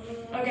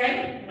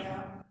 Okay?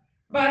 Yeah.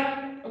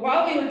 But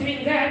while we were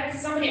doing that,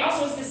 somebody else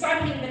was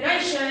discipling the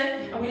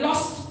nation, and we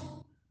lost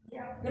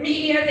the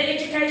media, the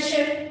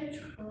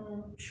education,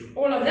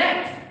 all of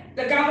that,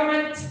 the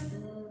government.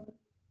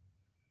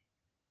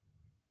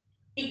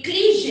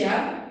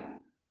 Ecclesia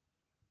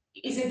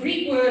is a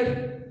Greek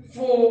word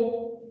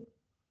for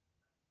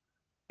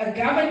a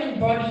governing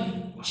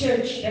body,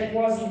 church that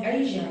was in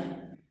Asia.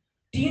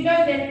 Do you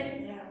know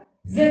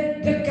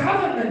that the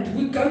government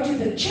would go to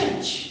the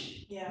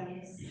church? Yeah.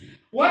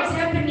 What's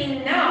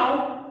happening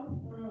now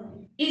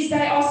is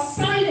they are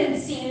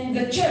silencing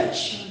the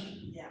church.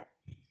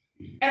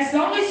 As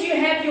long as you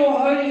have your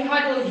holy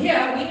huddle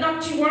here, we're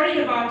not too worried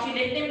about you.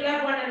 Let them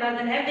love one another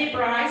and have their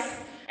prize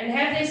and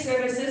have their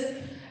services.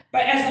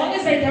 But as long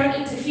as they don't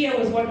interfere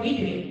with what we're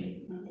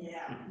doing.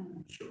 Yeah.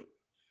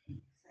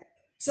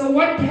 So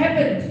what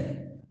happened?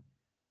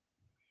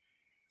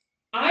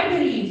 I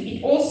believe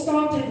it all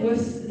started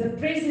with the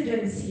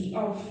presidency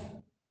of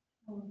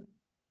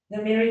the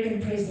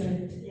American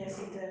president. Yes,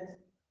 it did.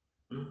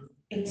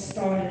 It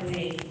started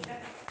there.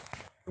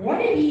 What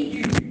did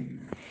he do?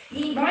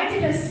 He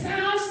invited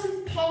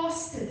 1,000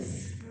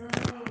 pastors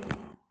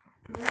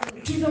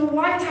to the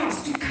White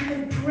House to come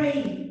and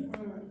pray.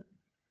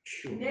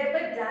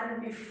 Never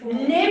done before.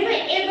 Never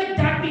ever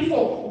done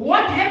before.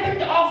 What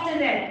happened after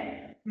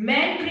that?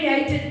 Man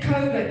created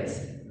COVID.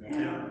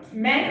 Yeah.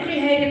 Man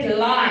created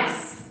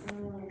lies.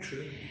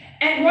 True.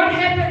 And what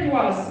happened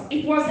was,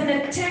 it was an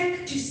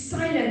attack to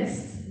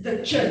silence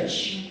the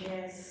church.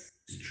 Yes.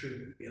 It's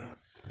true. Yeah.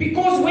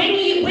 Because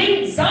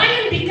when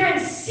Zion became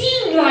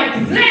seen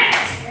like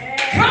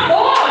that, come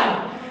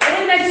on!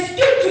 When they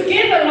stood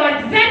together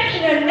like that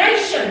in a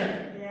nation,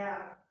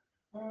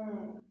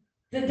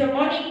 the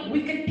demonic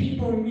wicked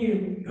people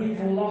knew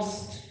we've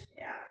lost.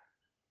 Yeah.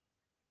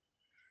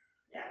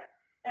 Yeah.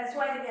 That's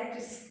why they had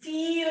to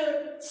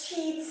steal,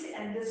 cheat,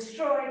 and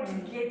destroy to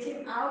get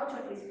him out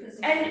of his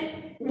position.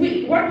 And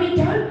what we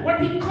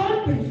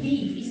can't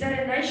believe is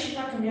that a nation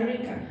like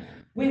America,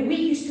 where we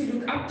used to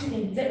look up to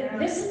them,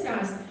 listen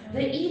guys,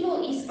 the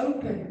evil is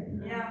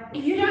open. Yeah.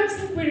 If you don't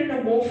think we're in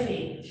a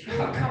warfare,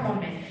 oh, come on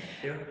man.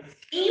 Yeah.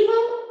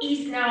 Evil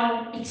is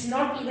now, it's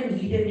not even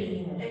hidden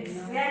anymore.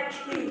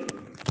 Exactly.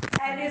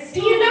 And it's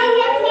Do you know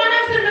what one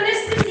of the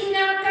ministers in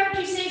our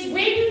country says?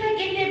 Where do they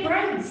get their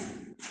brains?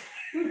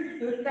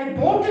 They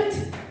bought it.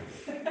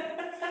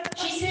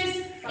 She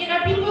says,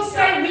 people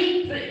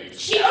say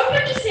she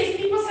openly says,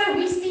 people say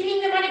we're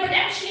stealing the money, but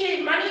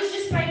actually money is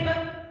just paper.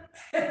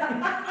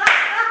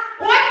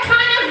 What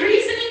kind of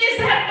reasoning is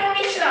that,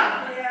 Monisha?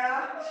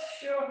 Yeah,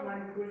 sure, my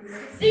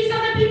goodness. These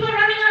are the people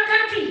running our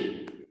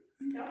country.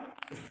 Yeah.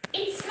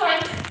 It's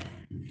like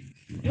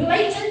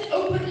blatant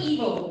open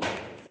evil.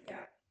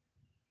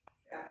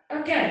 Yeah.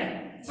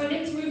 Okay, so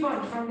let's move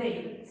on from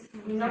there.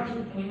 We're not.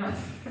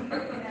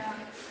 Yeah.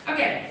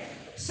 Okay,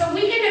 so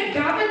we're going to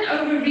govern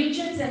over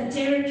regions and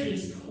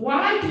territories.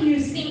 Why do you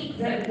think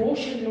the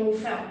abortion law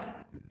fell?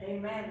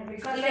 Amen.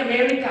 Because In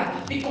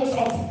America, because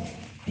of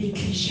the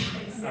ecclesia.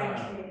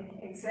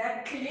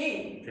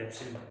 Exactly.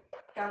 That's it.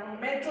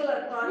 Governmental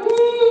authority.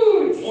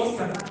 Ooh, it's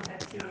awesome.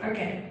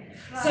 Okay,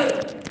 so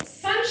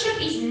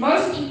sonship is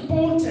most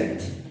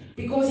important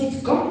because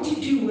it's got to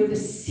do with the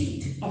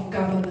seat of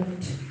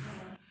government.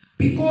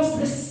 Because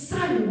the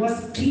son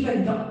was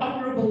given the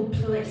honorable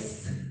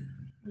place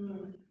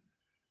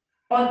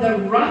on the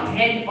right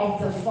hand of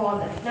the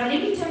father. Now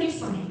let me tell you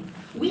something.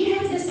 We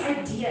have this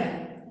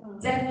idea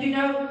that,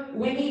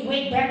 when he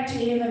went back to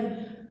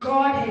heaven,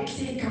 God had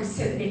said, come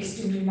sit next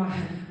to me,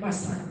 my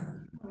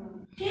son.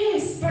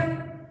 Yes, but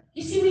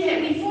you see,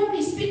 we form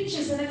these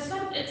pictures and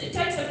it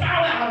takes the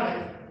power out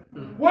of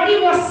it. What he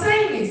was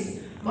saying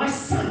is, my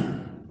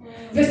son,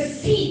 the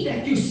seed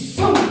that you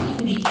sowed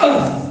in the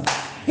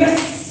earth, the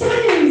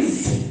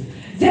sons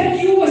that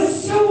you were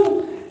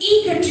so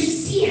eager to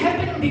see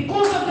happen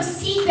because of the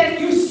seed that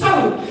you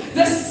sowed,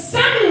 the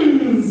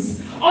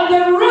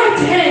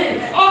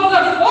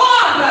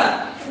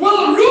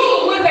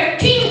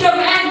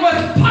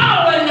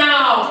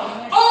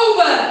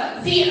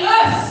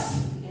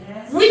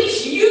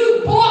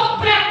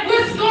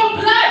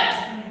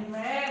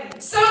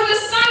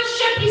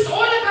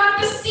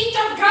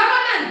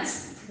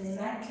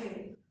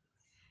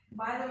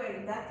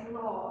way, that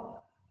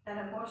law,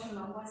 that abortion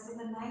law was in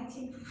the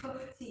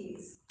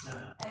 1950s,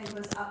 and it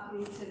was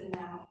uprooted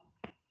now.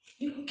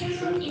 You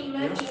cannot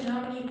imagine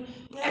how many.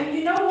 And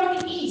you know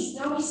what it is?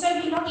 Now we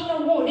say we're not in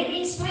a war. Let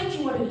me explain to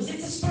you what it is.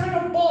 It's the spirit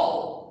of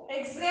Baal.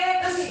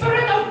 Exactly. The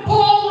spirit of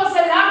Baal was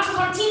allowed to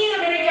continue in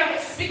America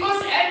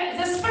because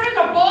the spirit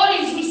of Baal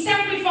is we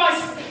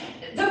sacrifice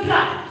the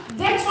blood.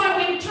 That's why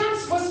when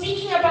Trump was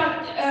speaking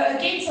about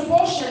against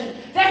abortion,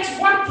 that's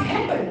what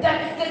happened.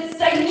 That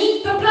they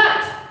need the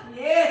blood.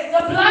 Yes.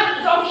 The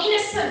blood of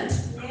innocent.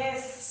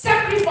 Yes.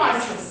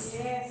 Sacrifices.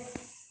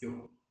 Yes.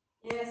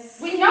 Yes.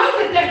 We know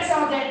that that's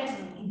how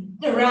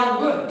the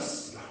realm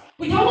works.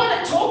 We don't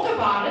want to talk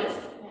about it,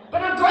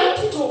 but I'm going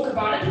to talk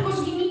about it because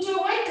we need to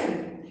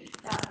awaken.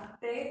 Yeah,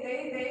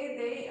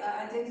 they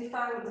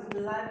identify with the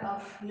blood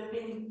of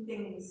living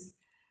things,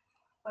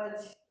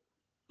 but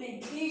the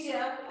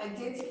ecclesia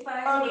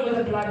identifies Only with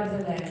the blood of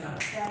the Lamb.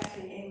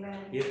 Exactly, amen.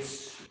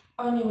 Yes.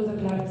 Only with the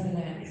blood of the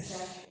Lamb.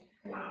 Exactly.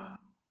 Wow.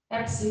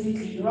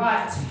 Absolutely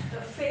right.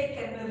 The fake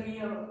and the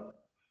real.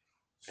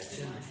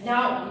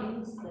 Now,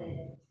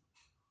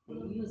 they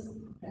use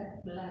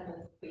that blood of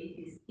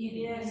babies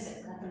even in the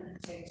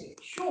Catholic Church.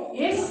 Sure.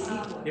 yes,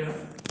 Yeah.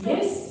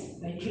 yes,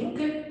 they drink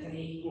it.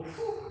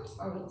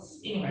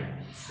 Anyway.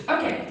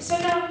 Okay, so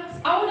now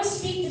I want to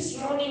speak this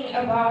morning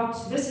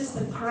about this is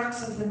the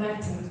crux of the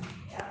matter.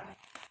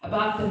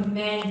 About the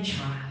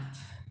man-child.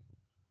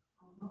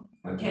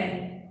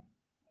 Okay.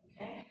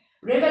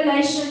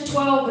 Revelation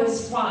 12,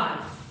 verse 5.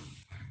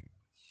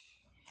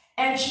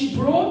 And she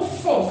brought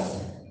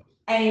forth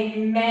a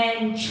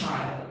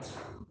man-child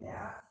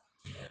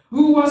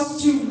who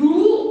was to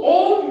rule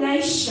all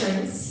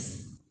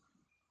nations.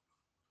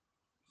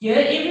 Hear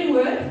every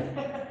word.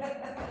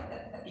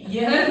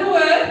 Hear the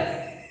word.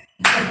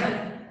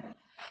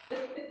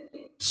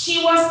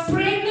 She was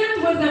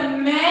pregnant with a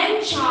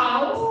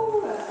man-child.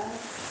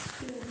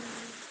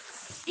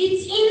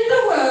 It's in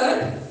the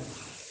word.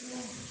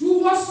 Who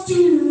was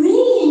to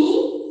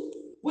rule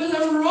with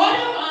a rod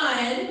of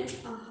iron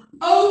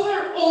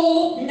over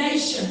all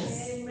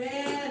nations.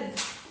 Amen.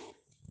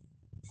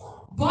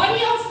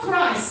 Body of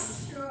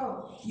Christ.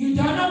 Sure. You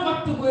don't know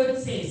what the word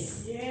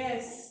says.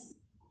 Yes.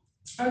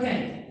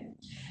 Okay.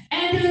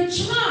 And her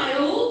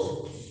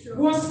child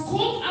was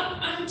caught up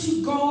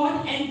unto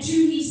God and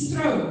to his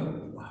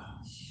throne.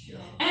 Sure.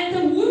 And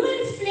the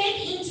woman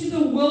fled into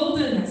the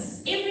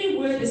wilderness. Every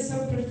word is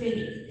so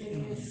prophetic.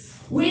 Yes.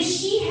 Where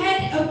she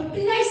had a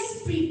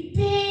place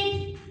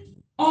prepared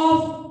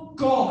of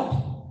God.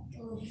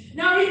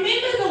 Now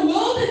remember the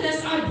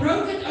wilderness, I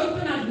broke it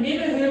open. I've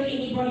never heard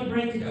anybody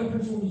break it open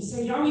for me.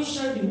 So Yahweh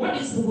showed me, what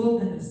is the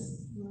wilderness?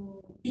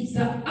 It's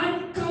the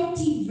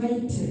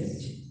uncultivated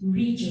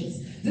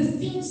regions, the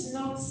things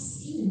not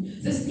seen,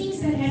 the things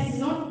that have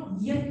not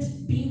yet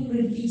been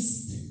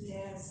released.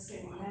 Yes,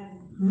 amen.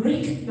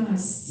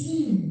 Recognized,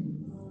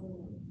 seen.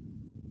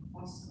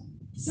 Awesome.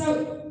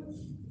 So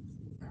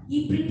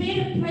he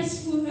prepared a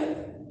place for her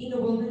in the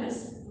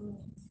wilderness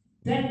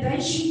that they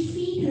should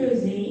feed her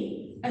there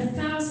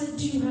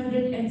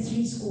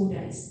 1,203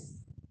 days.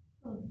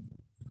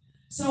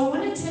 So I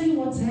want to tell you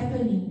what's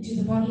happening to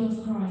the body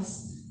of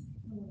Christ.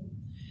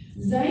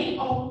 They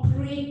are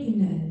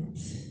pregnant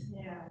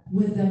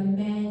with a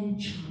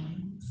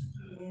man-child.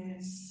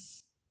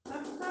 Yes.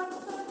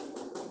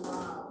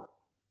 Wow.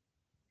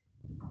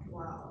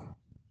 Wow.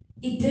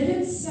 It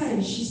didn't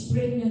say she's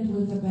pregnant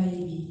with a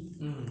baby.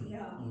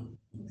 Yeah.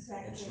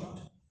 Exactly. That's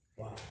right.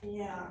 Wow.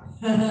 Yeah.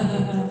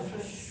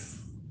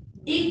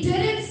 It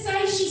didn't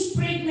say she's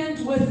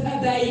pregnant with a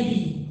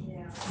baby.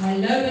 Yeah.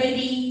 Hello,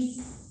 babies.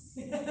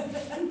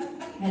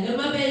 Hello,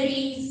 my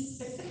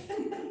babies.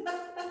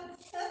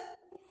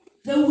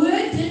 The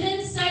word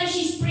didn't say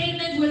she's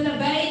pregnant with a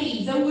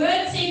baby. The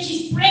word said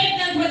she's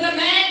pregnant with a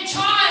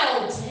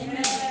man-child.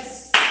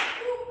 Yes.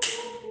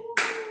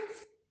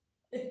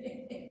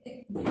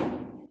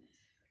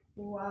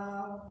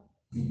 Wow.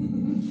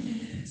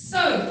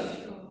 So,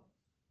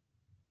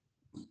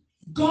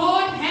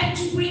 God had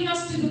to bring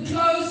us to the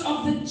close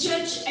of the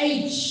church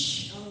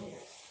age. Oh, yeah.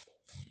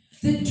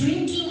 The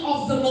drinking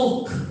of the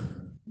milk.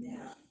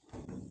 Yeah.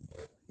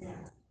 Yeah.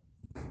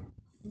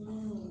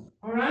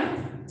 All right?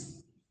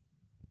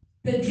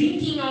 The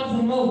drinking of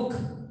the milk.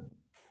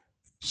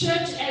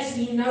 Church as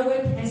we know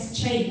it has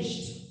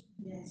changed.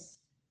 Yes.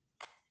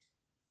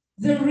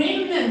 The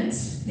remnant,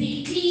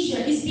 the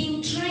ecclesia, is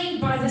being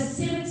trained by the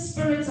seven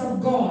spirits of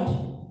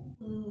God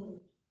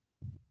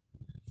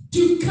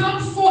to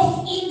come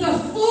forth in the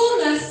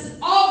fullness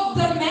of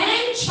the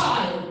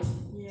man-child.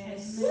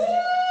 Yes.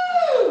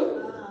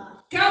 Woo!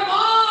 Come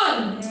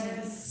on!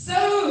 Yes.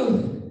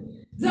 So,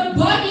 the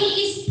body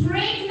is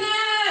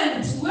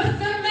pregnant with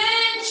the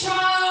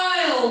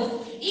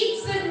man-child.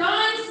 It's the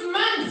 9th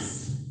month.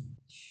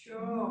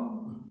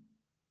 Sure.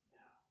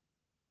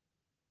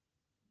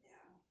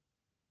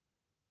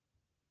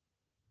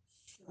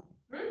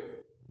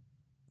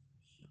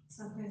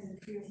 Sometimes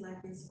it feels like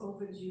it's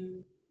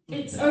overdue.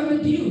 It's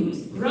overdue,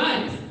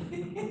 right?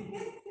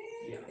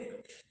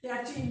 We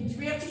have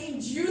to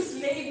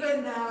induce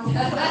labor now.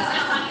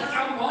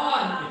 Come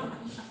on.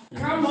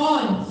 Come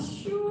on.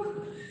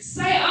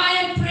 Say, I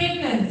am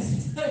pregnant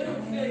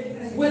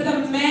with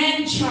a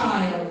man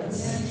child.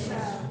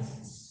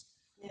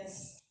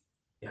 Yes.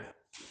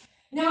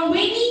 Now, when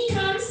he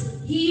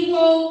comes, he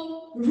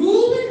will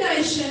rule the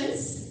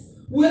nations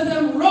with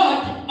a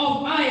rod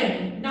of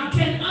iron. Now,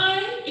 can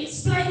I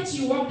explain to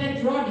you what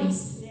that rod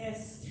is?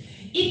 Yes.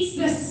 It's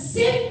the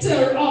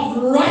scepter of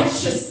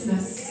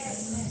righteousness.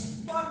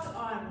 Spot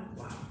on.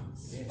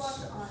 Spot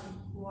on.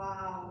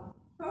 Wow.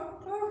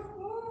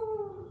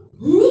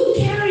 Who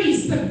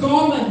carries the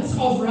garment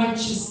of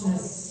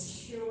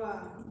righteousness?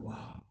 Sure.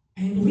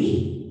 And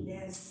we.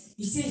 Yes.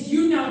 He says,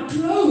 you now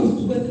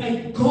clothed with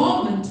a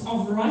garment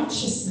of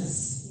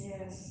righteousness.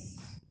 Yes.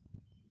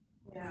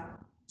 Yeah.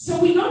 So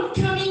we're not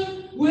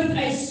coming with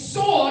a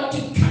sword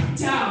to cut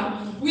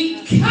down.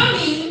 We're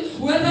coming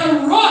with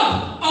a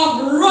rod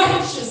of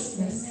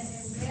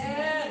righteousness.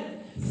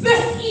 Amen.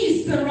 This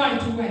is the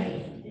right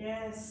way.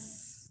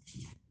 Yes.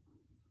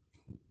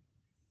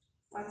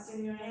 What's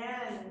in your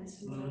hand,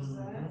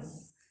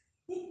 Moses?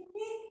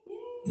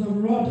 The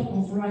rod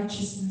of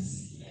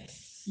righteousness.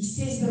 He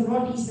says the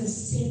rod is a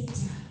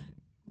scepter.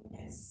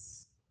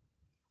 Yes.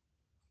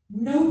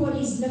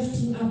 Nobody's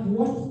lifting up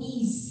what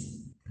is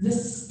the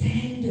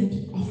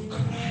standard of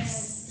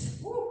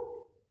Christ.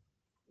 Woo.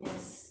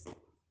 Yes.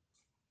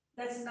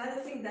 That's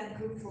another thing that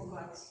group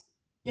forgot.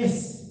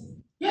 Yes.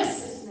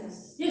 Yes.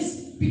 Business. Yes.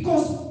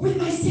 Because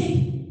when I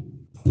said,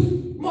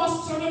 put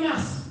masks on your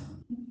mouth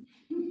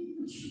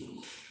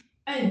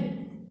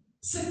and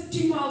sit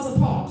 2 miles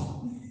apart,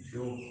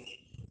 Sure.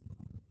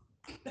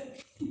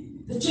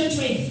 the church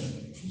went,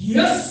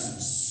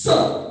 yes,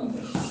 sir.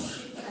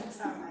 That's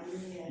how I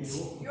hear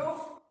it.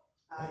 Yo.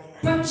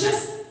 But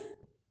just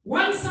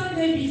one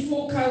Sunday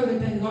before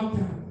COVID and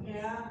lockdown.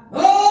 Yeah.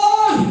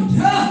 Oh,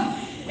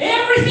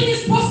 everything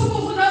is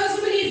possible for those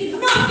who believe.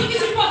 Nothing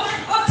is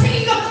impossible. I'll tell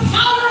you, the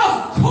power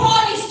of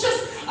God is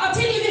just, I'll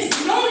tell you,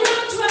 there's no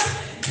limit to us.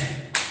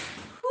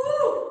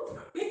 Woo.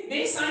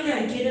 Next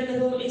Sunday, get a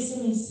little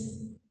SMS.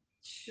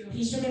 Sure.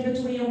 Please remember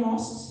to wear your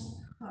masks.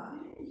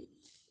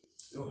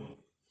 Sure.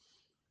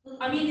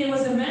 I mean, there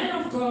was a man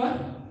of God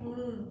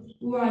Mm.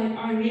 who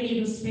I really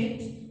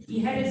respect. He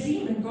had a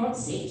dream and God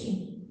said to him,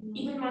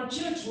 even my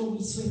church will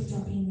be swept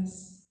up in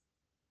this.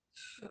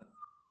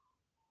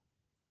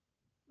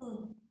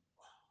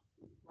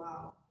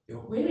 Wow.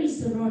 Where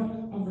is the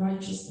rod of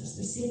righteousness,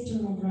 the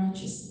scepter of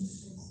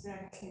righteousness?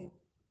 Exactly.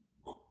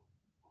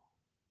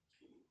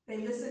 They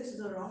listened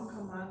to the wrong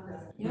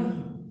commander. Yeah,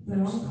 the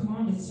wrong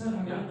command. So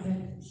I like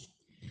that.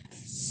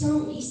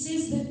 So he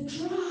says the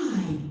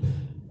tribe,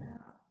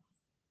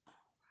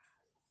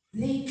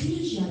 the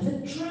ecclesia,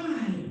 the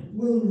tribe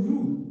will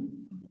rule.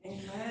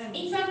 Amen.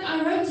 In fact,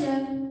 I wrote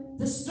here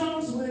the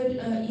Strong's word,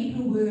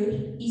 Hebrew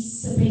word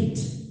is sabet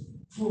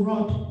for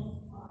rod.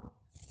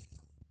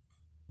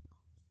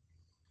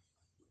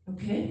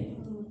 Okay?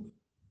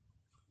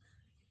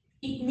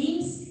 It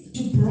means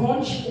to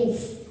branch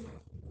off.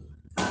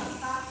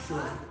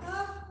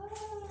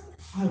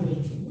 I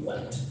went,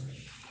 what?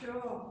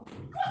 Sure.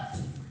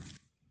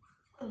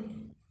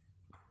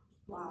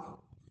 Wow.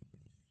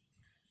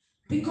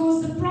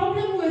 Because the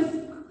problem with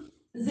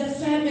the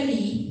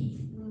family,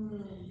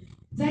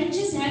 they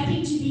just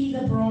happen to be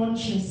the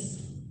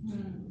branches.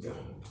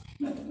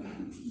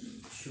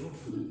 Sure.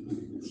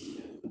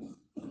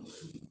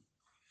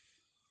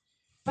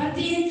 But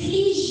the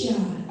ecclesia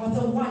are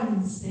the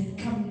ones that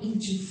come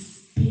into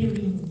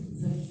bearing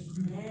the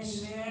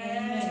fruit.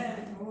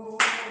 Amen. Oh,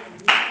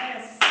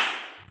 yes.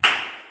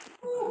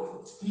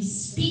 He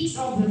speaks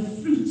of the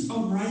fruit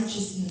of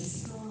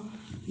righteousness.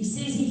 He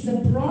says if the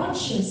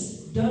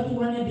branches don't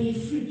want to bear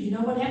fruit, you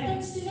know what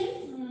happens to them?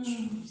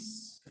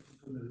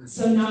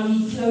 So now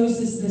he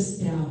closes this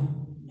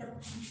down.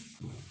 Yep.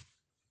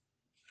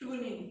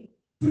 Pruning.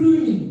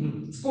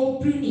 Pruning. It's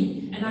called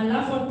pruning. And I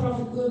love what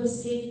Prophet Gerber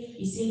said.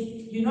 He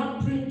said, you're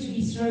not pruned to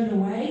be thrown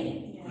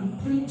away. Yeah. You're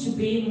pruned to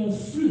bear more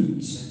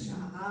fruit.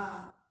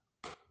 Aha.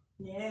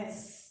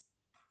 Yes.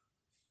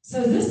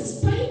 So this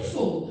is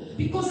painful.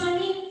 Because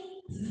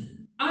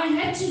I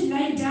had to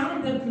lay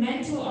down the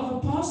mantle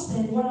of a pastor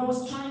and what I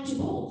was trying to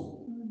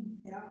build.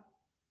 Yeah.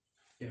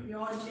 Yeah.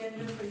 Your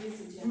agenda for his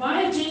agenda.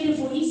 My agenda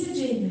for his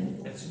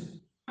agenda. That's it.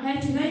 I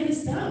had to lay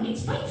this down.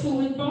 It's painful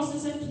when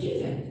pastors have to do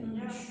that.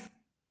 Yeah.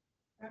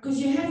 Because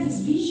you have this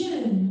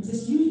vision,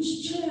 this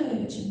huge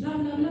church, and blah,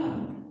 blah, blah.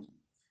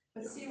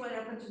 But see what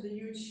happened to the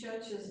huge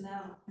churches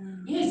now.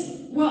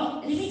 Yes,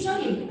 well, let me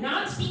tell you,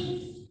 now it's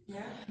been,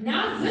 Yeah.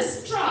 now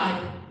this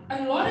tribe,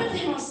 a lot of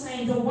them are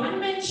saying the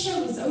one-man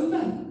show is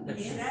over.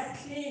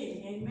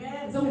 Exactly.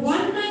 Amen. The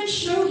one-man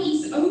show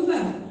is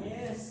over.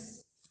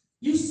 Yes.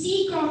 You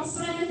see God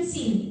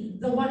silencing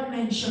the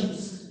one-man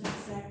shows.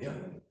 Exactly. Yeah.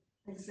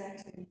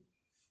 Exactly.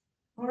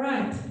 All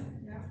right.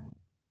 Yeah.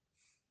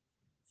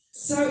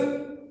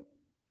 So,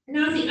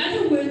 now the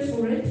other word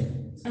for it,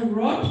 a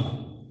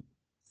rod.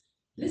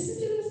 Listen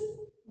to this.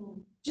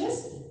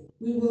 Just,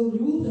 we will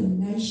rule the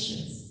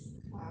nations.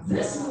 Wow.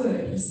 This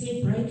word, he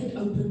said, break it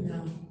open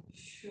now.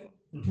 Sure.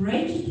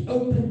 Break it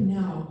open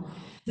now.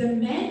 The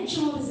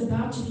man-child is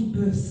about to be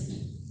birthed.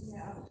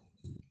 Yeah.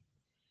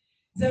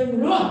 The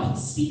rod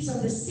speaks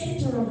of the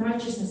scepter of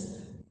righteousness,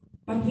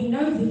 but we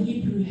know the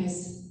Hebrew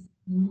is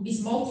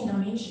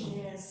multidimensional.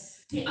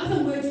 Yes. The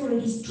other word for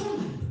it is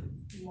tribe.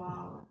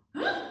 Wow.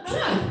 Huh?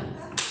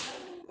 Tribe.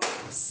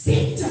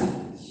 Scepter.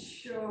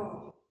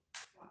 Sure.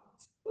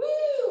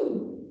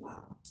 Woo!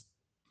 Wow.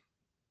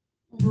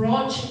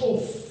 Branch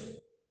off.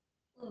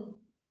 Mm.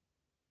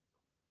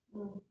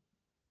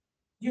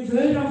 You've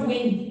heard of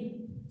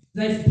when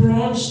they've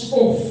branched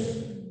off.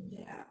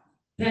 Yeah.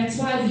 That's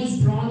why these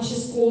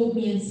branches called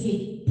me and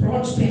said,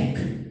 branch back.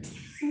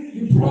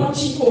 You're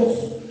branching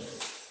off.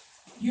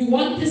 You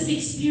want this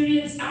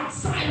experience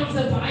outside of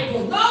the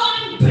Bible. No,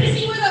 I'm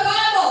busy with the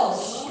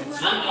Bible.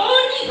 I'm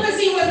only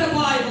busy with the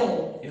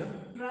Bible. Yeah.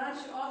 Branch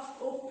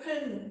off,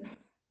 open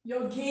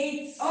your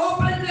gates.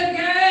 Open the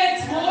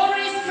gates. More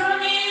is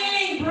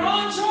coming.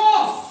 Branch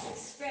off.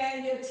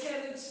 Expand your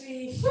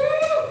territory.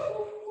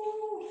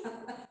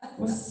 It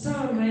was so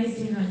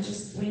amazing. I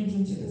just went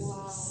into this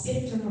Wow.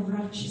 scepter of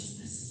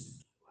righteousness.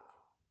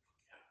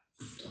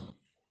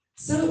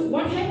 So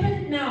what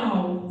happened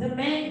now?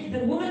 The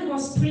woman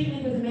was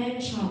pregnant with a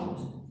man-child.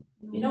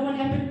 You know what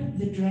happened?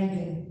 The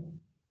dragon.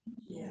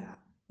 Yeah.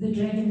 The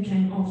dragon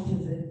came after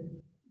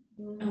them.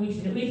 And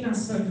we've now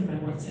spoken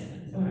about what's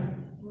happened. All right.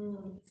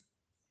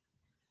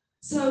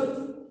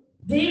 So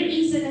there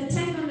is an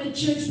attack on the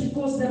church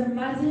because the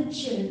mother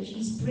church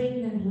is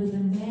pregnant with a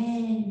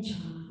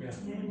man-child. Yeah.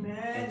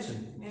 Amen. That's it.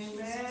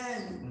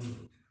 Amen.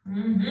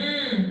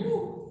 Mm-hmm.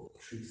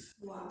 Truth.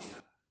 Wow.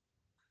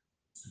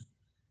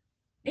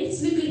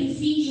 Let's look at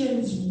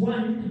Ephesians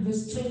 1,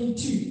 verse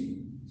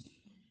 22.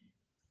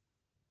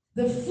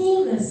 The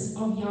fullness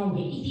of Yahweh.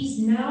 It is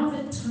now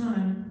the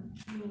time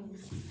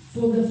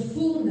for the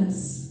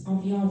fullness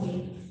of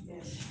Yahweh.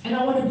 Yes. And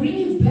I want to bring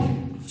you back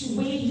to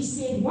where he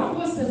said, what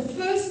was the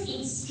first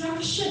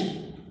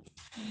instruction?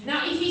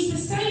 Now, if he's the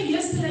same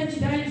yesterday,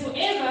 today, and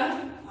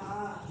forever,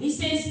 he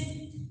says,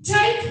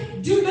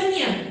 take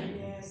dominion.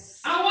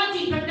 Yes. I want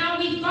it, but now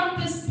we've got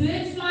this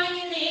bird flying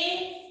in the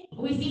air.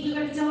 We think we're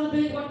going to tell the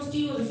bird what to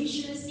do, or the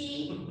fish in the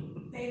sea.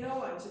 They know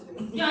what to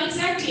do. Yeah,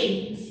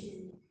 exactly.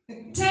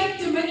 Take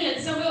dominion.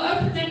 So we'll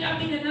open that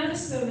up in another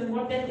sermon,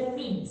 what that all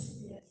means.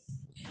 Yes.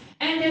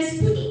 And has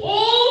put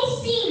all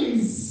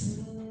things.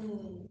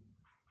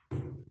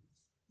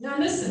 Now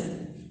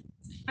listen,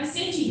 I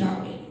said to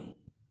Yahweh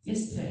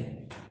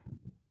yesterday,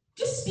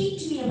 just speak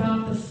to me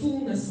about the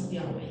fullness of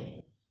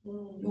Yahweh.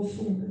 Your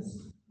fullness.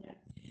 Yeah.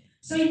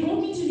 So he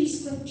brought me to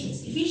these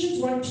scriptures,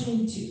 Ephesians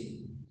 1:22.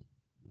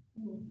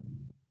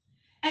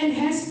 And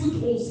has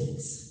put all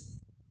things.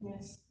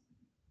 Yes.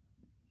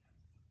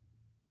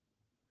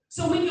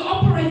 So when you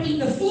operate in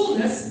the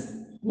fullness,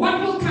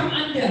 what will come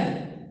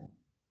under?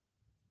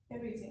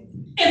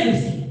 Everything.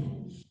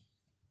 Everything.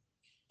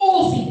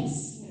 All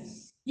things.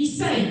 Yes. He's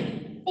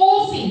saying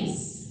all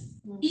things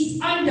is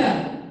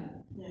under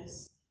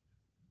Yes.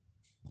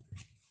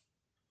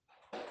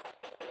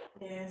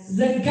 Yes.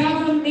 the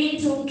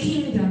governmental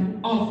kingdom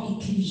of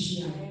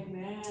Ecclesia.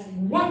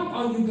 Amen. What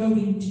are you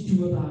going to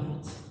do about it?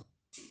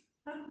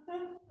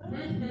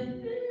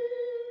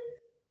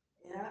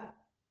 Yeah.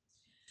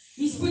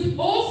 He's put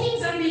all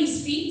things under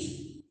his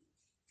feet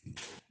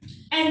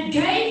and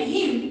gave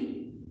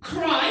him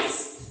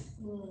Christ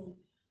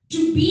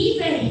to be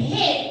the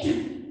head.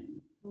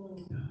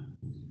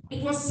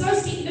 It was so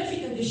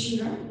significant,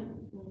 Ashira.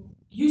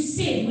 You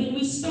said, when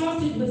we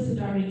started with the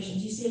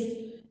directions, you said,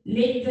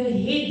 let the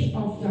head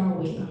of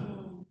Yahweh.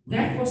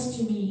 That was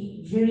to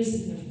me very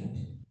significant.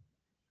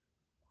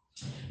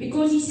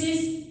 Because he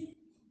says,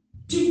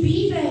 to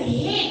be the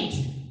head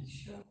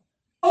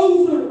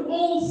over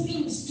all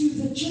things to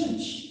the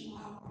church.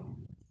 Wow.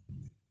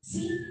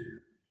 See?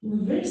 You were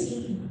very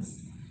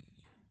synchronized.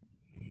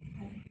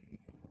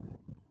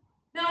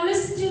 Now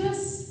listen to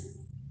this.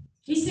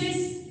 He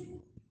says,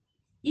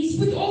 he's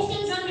put all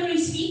things under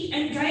his feet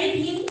and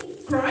gave him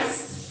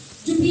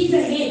Christ to be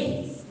the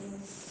head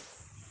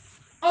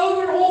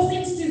over all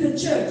things to the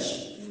church.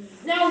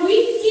 Now we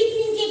keep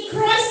thinking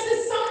Christ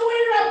is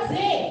somewhere up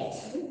there.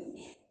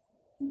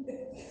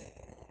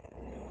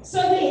 So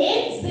the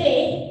head's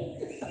there.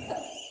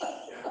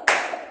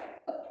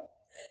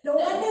 No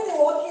wonder they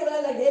walk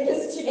around like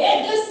headless chickens.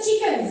 Headless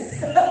chickens.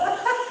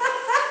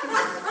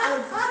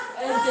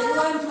 And they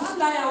want to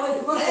fly away.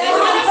 Yeah.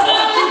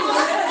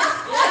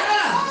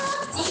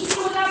 It's easy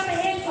without the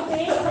head, but the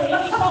head's the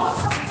heavy part.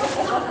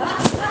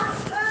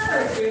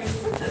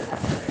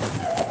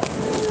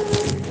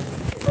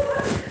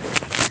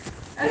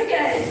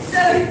 Okay,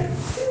 so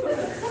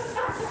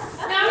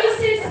now he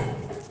says,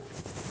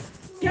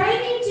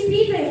 going to be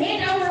the head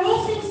over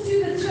all things to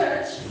the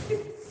church,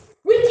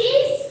 which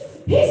is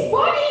his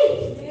body.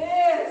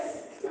 Yes.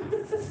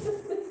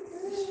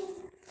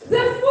 The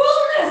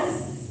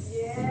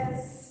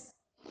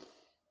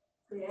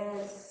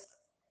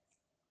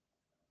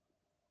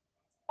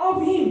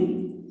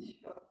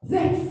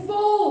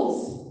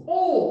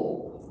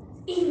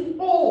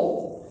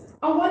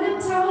I want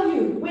to tell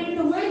you, when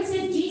the word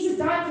says Jesus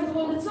died for the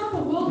world, it's not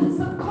the world, it's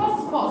the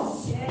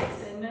cosmos. Yes,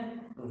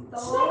 amen. The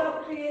It's whole not-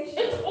 of creation.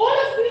 It's all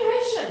of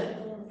creation.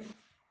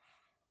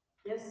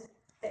 Yes,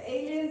 the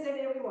aliens and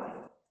everyone.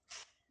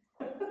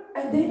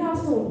 And then I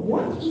thought,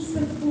 what is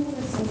the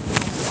fullness of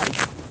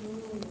God?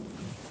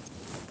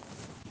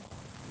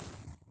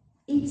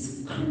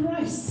 It's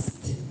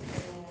Christ.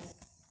 Yes.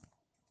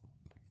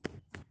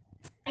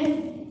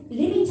 And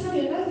let me tell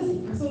you another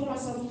thing. I thought to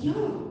myself,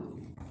 yeah.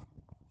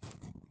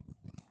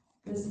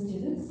 Listen to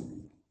this.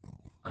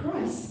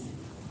 Christ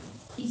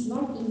is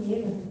not in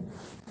heaven.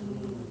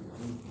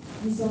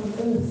 He's on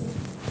earth.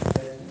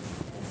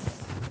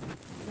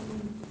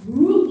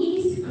 Who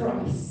is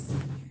Christ?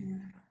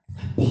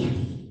 The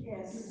body.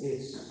 Yes.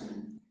 Yes.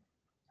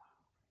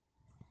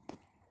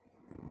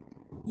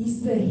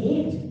 He's the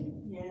head.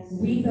 Yes.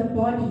 We the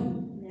body.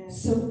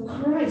 Yes. So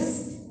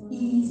Christ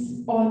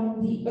is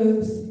on the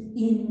earth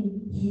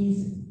in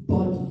his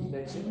body.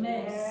 That's it.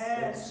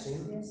 Yes.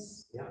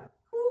 Yes. Yeah.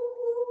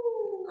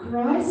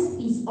 Christ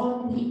is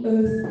on the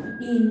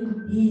earth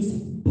in his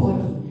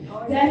body.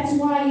 Oh, That's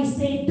why he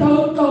said,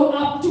 don't go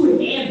up to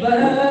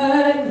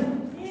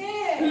heaven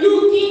yes.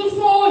 looking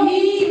for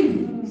him.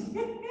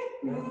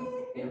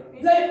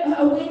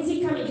 Yeah. When's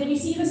he coming? Can you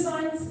see the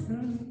signs?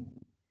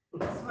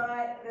 That's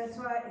why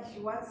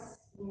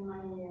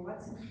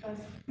what's in front?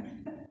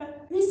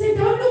 He said,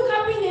 don't look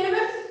up in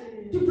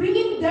heaven to bring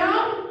him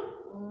down.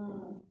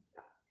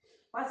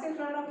 What's in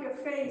front of your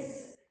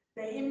face?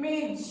 The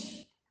image.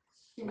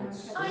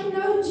 I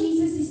know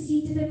Jesus is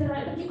seated at the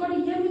right, but you got to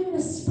hear me in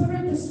the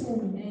spirit this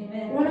morning.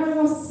 Amen. What I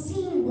was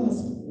seeing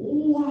was,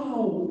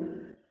 wow.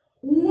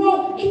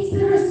 Wow, it's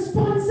the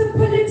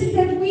responsibility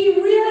that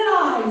we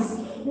realize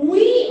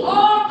we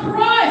are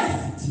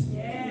Christ.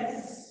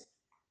 Yes.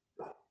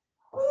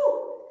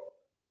 Woo.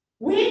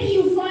 Where do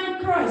you find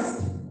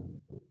Christ?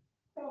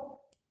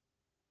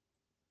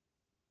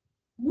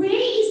 Where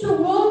is the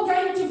world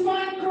going to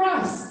find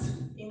Christ?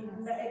 In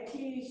the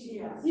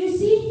ecclesia. You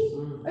see,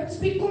 it's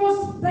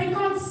because they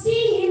can't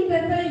see him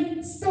that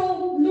they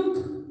still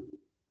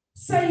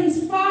say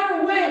he's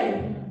far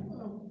away.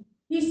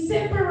 He's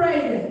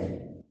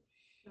separated.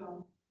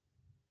 Sure.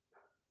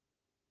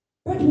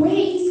 But where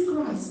is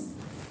Christ?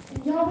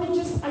 And Yahweh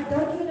I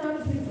don't even know how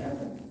to bring it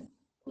over.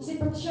 He said,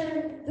 but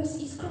Sharon, this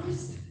is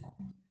Christ.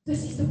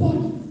 This is the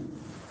body.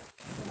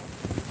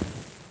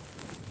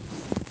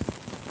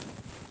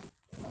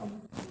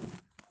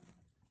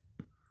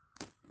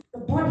 The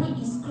body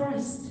is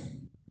Christ.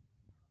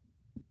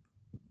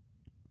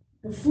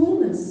 The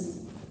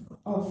fullness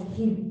of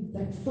him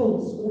that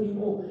fills all in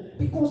all.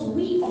 Because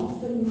we are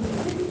filling the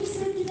earth. Didn't he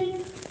say to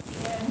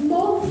them,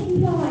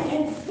 multiply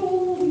and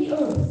fill the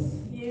earth?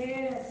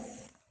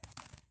 Yes.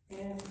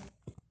 Yes.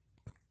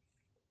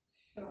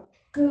 Sure.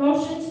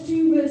 Colossians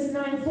 2 verse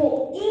 9,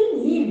 for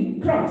in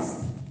him,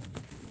 Christ,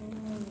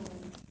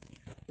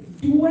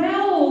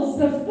 dwells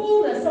the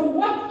fullness. So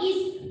what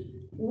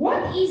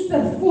is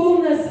the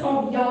fullness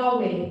of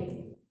Yahweh?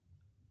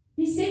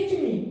 He said to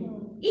me,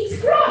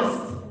 it's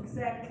Christ.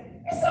 Exactly.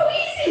 It's so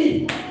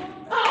easy.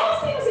 I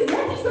asked him, I said,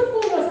 what is the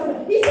fullness of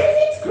it? He says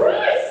it's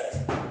Christ.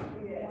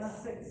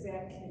 Yes,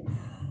 exactly.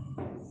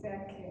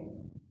 Exactly.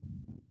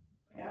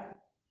 Yeah.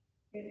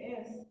 It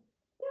is.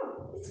 Yeah,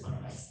 it's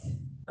Christ.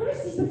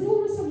 Christ is the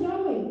fullness of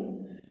Yahweh.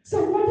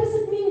 So what does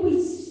it mean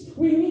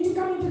we need to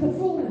come into the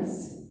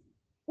fullness?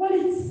 Well,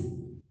 it's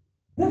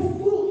the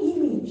full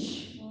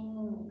image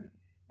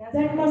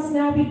that must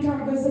now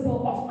become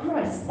visible of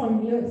Christ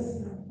on the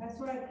earth. That's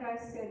why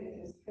Christ said it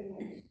is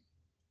finished.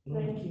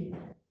 Thank you.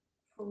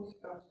 Full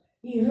stop.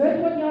 He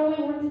heard what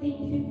Yahweh wanted him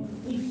to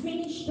do. He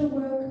finished the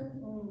work.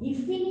 He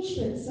finished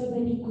it so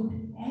that he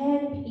could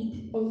hand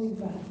it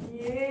over.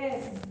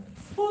 Yes.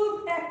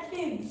 Full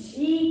package.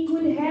 He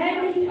could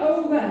hand it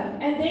over.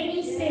 And then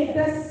he said,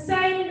 the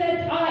same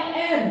that I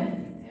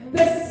am,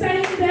 the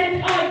same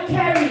that I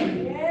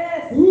carry,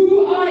 Yes.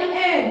 who I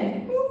am.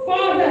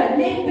 Father,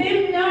 let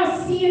them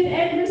now see it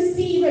and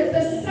receive it.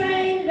 The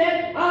same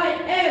that I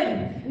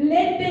am.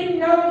 Let them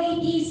know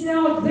it is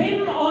now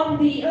them on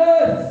the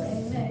earth.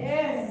 Amen.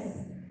 Yes.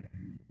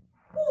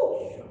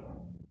 Woo.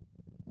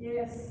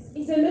 Yes.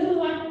 It's a little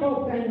light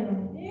bulb going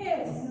on.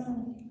 Yes.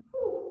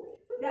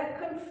 That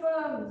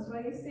confirms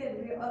what you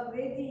said. We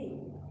already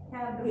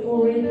have the We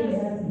already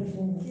fullness. have the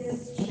fullness.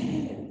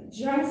 Yes.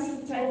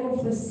 Just take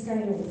off the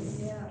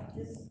scales. Yeah.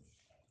 Just.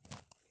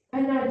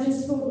 And I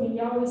just thought when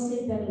Yahweh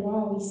said that,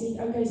 wow, he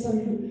said, okay,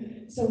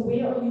 so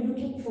where are you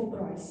looking for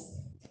Christ?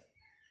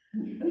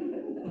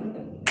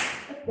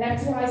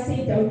 That's why I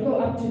said, don't go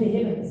up to the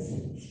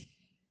heavens.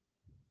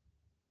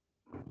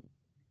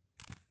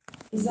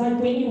 It's like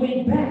when he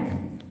went back,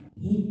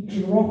 he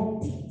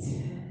dropped it.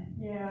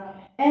 Yeah.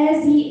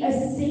 As he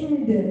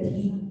ascended,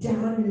 he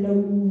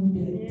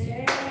downloaded.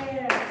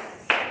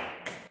 Yes.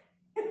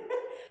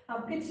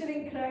 I'm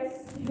picturing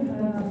Christ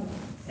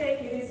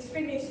saying it is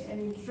finished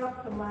and he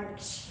dropped the mic.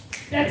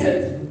 That's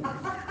it.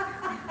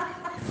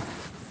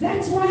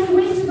 That's why he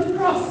went to the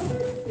cross.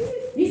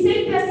 He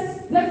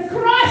said, the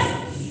Christ.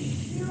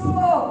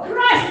 Sure.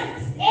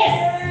 Christ.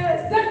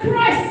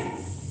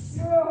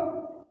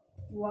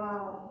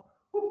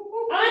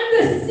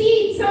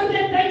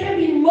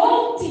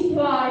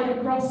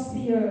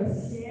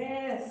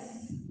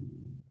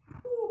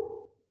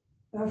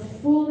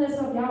 fullness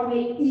of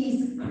Yahweh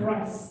is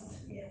Christ.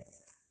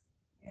 Yes.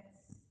 Yes.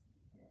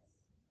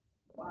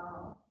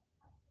 Wow.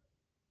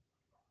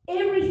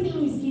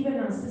 Everything is given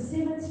us, the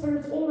seven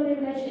spirits, all the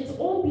revelation, it's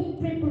all been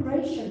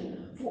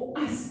preparation for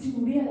us to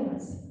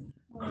realize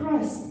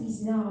Christ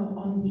is now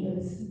on the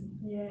earth,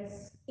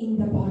 Yes. in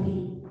the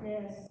body.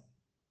 Yes.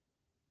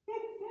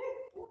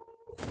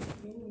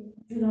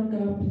 Do not go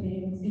up to the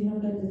heavens, do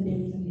not go to the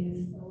depths of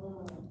the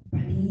earth,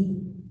 but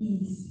He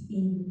is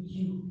in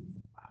you.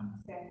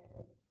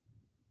 Exactly.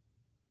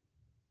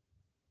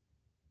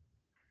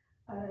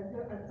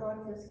 A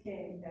thought just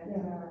came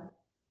that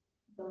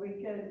the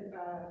wicked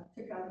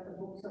took out the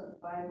books of the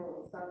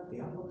Bible, some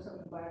books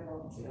of the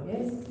Bible,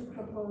 Yes, to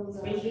cripple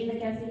especially in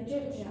the Catholic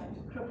Church.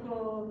 to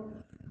cripple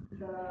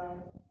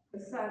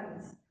the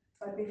sons.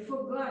 But they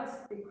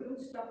forgot they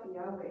couldn't stop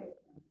Yahweh.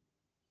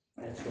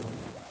 That's right.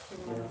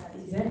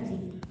 Exactly.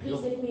 Please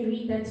let me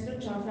read that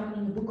scripture I found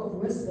in the book of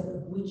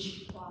Wisdom,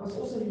 which was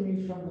also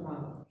removed from the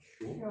Bible.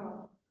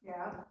 Sure.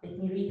 Yeah. Let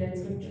me read that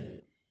scripture.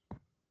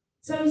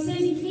 So he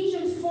says,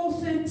 Ephesians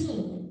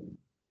 4:13,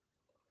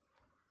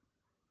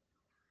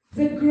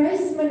 the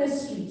grace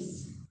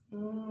ministries,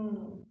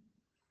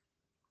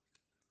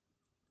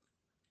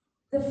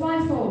 the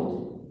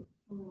fivefold,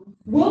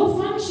 will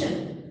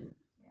function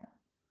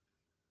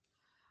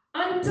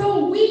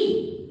until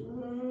we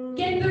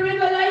get the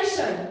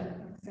revelation.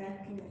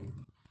 Exactly.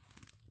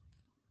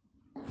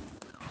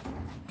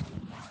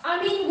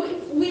 I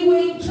mean, we were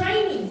in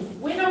training.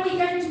 When are we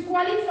going to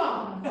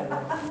qualify?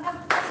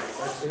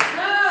 That's it.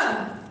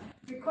 No.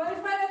 We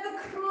qualified at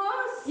the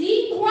cross.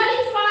 He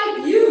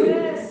qualified you.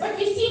 Yes. But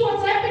you see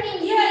what's happening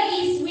here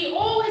is we're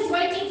always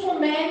waiting for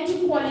man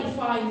to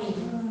qualify me.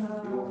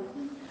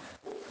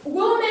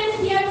 Will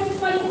man be able to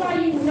qualify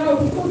you? No,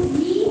 because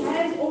he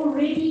has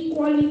already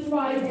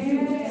qualified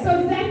you. Yes.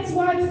 So that's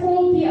why it's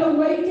called the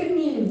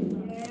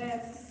awakening.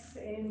 Yes.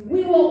 Amen.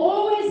 We will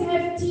always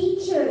have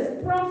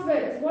teachers,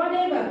 prophets,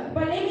 whatever.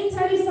 But let me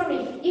tell you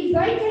something. If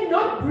they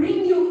cannot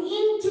bring you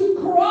into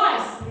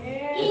Christ,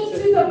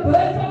 into the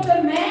birth of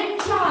the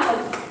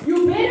man-child,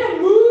 you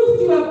better move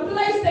to a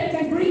place that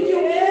can bring you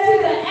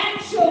into the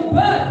actual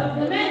birth of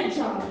the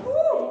man-child.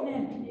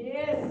 Amen.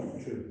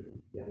 Yes. True.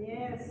 Yeah.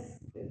 Yes.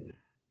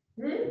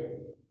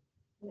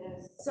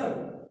 Yes.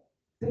 So,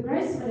 the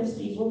grace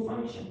ministries will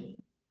function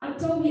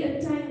until we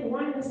attain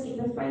oneness in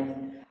the faith,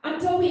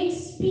 until we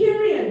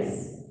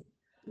experience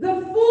the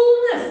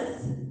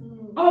fullness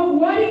of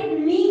what it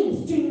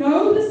means to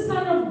know the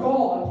Son of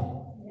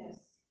God. Yes.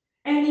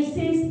 And he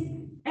says,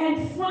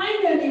 and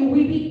finally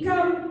we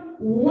become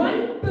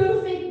one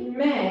perfect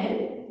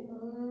man.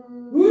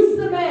 Who's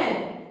the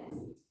man?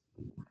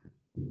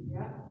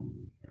 Yeah.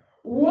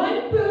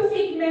 One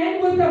perfect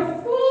man with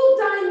the full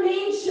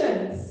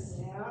dimensions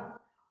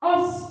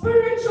of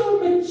spiritual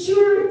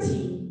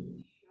maturity.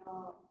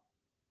 Sure.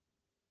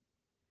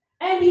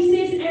 And he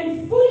says,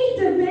 and fully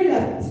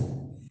developed.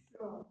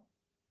 Sure.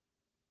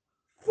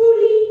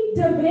 Fully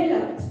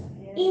developed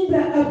in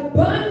the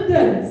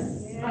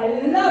abundance. Yes. I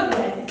love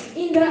that.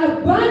 In the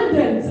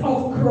abundance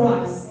of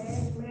Christ.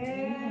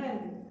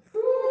 Amen.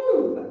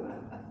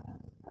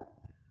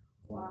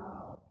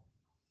 Wow.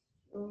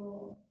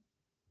 Oh.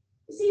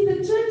 You see, the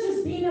church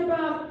has been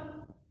about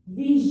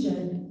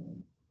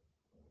vision.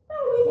 No,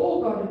 we've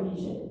all got a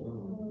vision.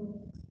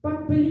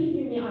 But believe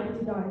you me, I had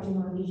to die to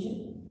my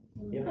vision.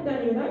 Yeah. I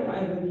don't even know if I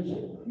have a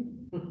vision.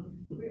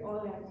 We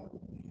all have to.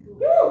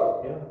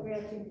 Yeah. We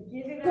have to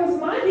give it Because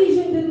up. my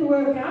vision didn't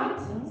work out.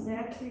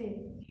 Exactly.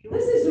 Sure.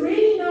 This is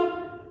really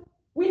not,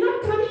 we're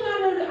not coming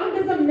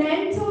under the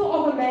mantle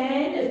of a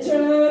man, a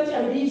church,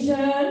 a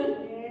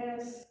vision.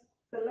 Yes.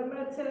 The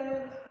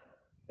limited.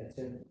 That's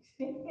it.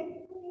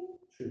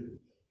 True.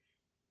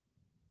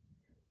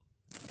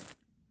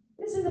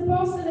 Listen, the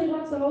pastor that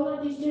wants to hold on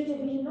to his church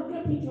and vision, not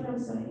going to preach what I'm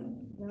saying.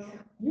 No.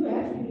 You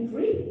have to be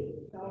free.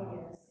 Oh,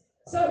 yes.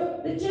 So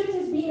the church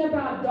has been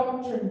about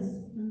doctrines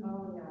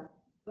Oh,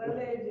 yeah.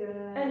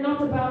 Religion. and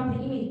not about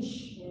the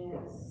image.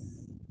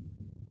 Yes.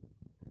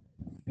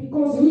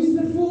 Because who's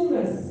the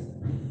fullness?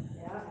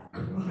 Yeah.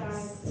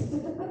 Christ.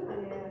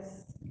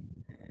 Yes.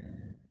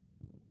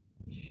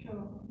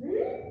 Sure.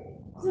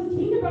 So it's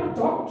been about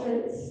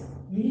doctrines,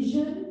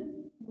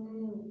 vision,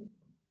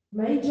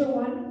 major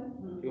one,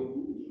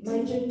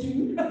 major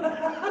two.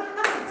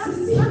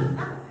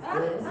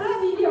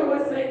 Cecilia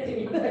was saying to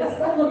me, it's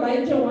called the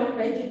major one,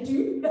 major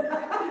two.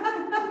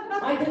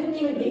 I didn't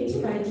even get to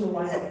major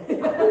one. I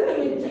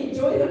didn't even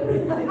enjoy the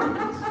privilege.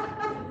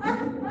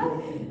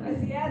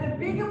 As he had a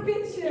bigger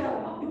picture.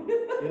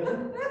 Yeah.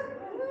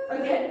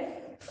 Okay.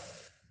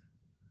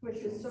 Which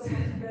is so much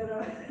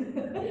better.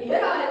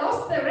 Yeah, I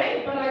lost the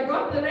rank, but I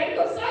got the rank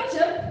of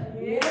sergeant.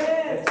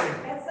 Yes.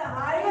 That's the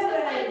higher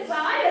It's rank. the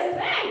highest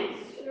rank.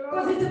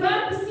 Because Sure. it's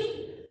about the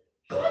seat.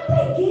 Can't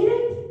they get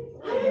it?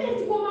 I don't have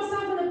to call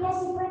myself an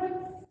apostle prophet.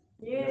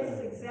 Yes,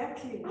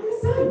 exactly. I'm a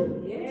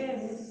son.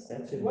 Yes.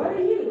 That's it. What are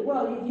you?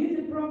 Well, if you're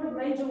the prophet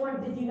major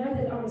one, did you know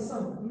that I'm a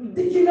son?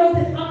 Did you know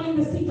that I'm in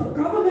the seat of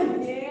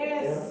government?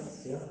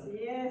 Yes. Yeah.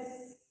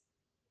 Yes.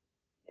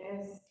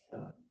 Yes.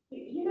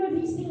 You know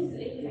these things,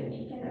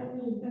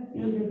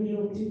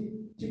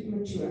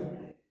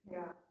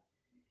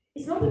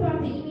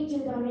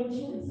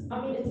 interdimensions.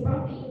 I mean, it's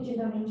about the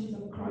interdimensions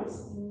of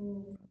Christ.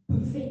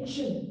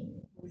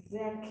 Perfection.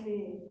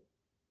 Exactly.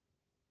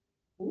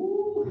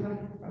 Ooh,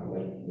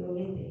 wait, you'll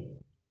get there.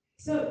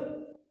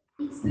 So,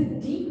 it's the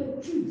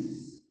deeper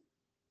truths.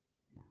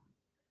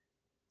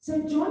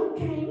 So, John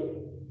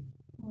came,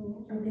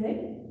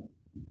 okay?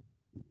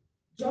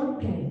 John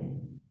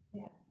came.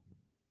 Yeah.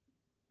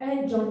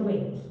 And John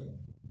went.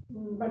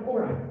 But all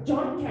right,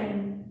 John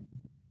came,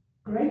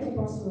 great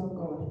apostle of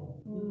God.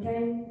 He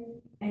came,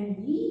 and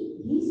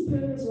his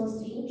purpose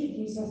was to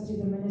introduce us to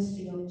the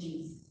ministry of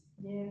Jesus.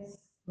 Yes.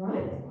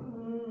 Right?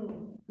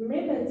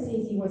 Remember, it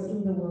says he was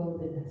in the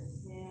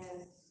wilderness.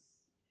 Yes.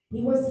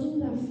 He was in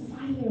the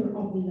fire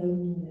of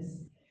loneliness.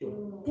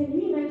 Can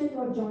you imagine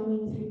what John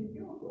went through?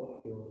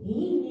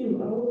 He knew,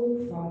 oh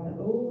Father,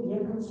 oh,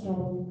 here comes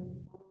trouble.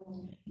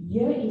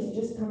 Here is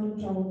just coming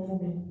trouble for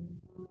me.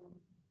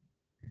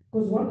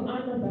 Because what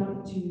I'm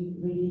about to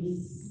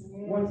release,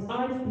 what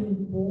I've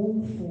been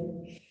born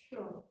for,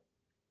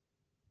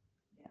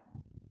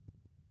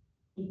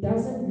 it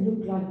doesn't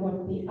look like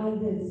what the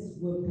others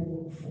were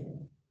born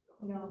for.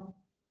 No.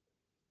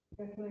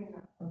 Definitely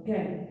not.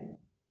 Okay.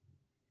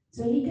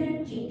 So he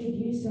came to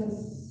introduce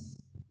us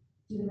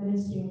to the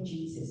ministry of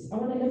Jesus. I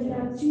want to lift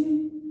out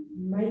two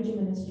major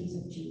ministries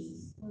of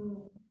Jesus.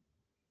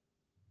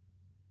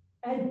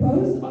 And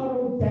both are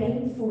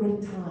ordained for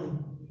a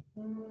time.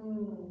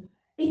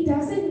 It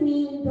doesn't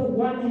mean the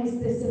one has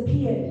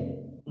disappeared.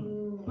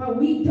 But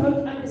we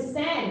don't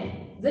understand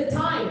the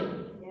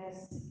time.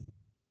 Yes.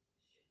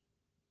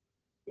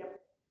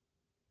 Yep.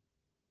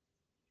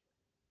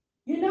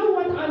 You know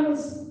what?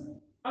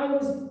 I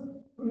was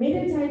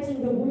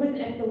meditating the woman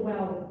at the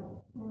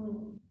well.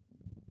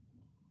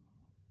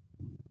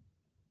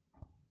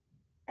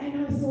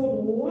 And I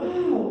thought,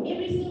 wow,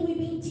 everything we've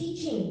been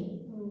teaching.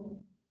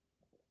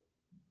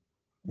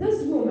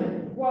 This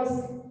woman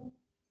was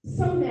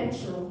so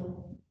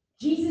natural.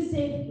 Jesus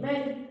said,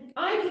 man,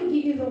 I can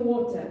give you the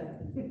water.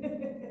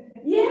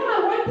 Yeah, I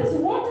want this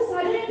water, so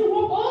I don't have to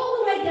walk all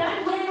the way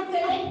down here and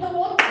collect the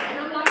water. And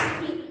I'm like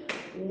thinking,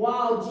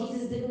 wow,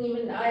 Jesus didn't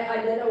even,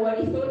 I don't know what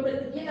he thought,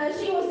 but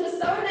she was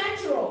just so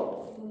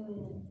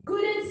natural.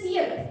 Couldn't see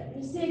it.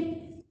 He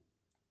said,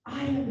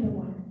 I am the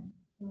one.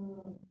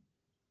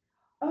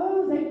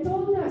 Oh, they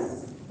told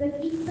us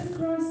that if the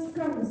Christ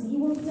comes, he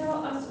will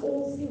tell us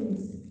all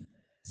things.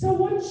 So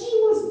what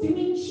she was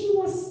doing, she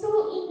was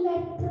still in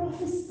that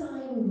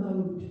prophesying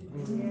mode.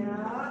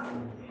 Yeah,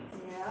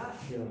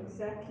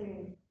 exactly.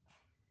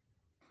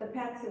 The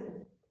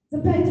pattern. The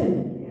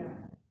pattern. Yeah.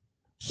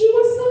 She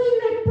was still in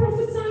that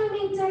prophesying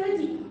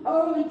mentality.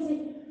 Oh, it's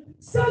it.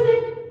 So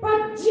that,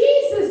 but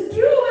Jesus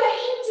drew her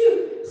into,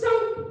 so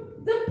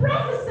the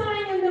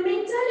prophesying and the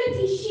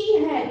mentality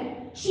she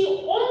had, she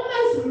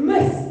almost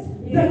missed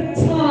the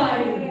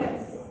time.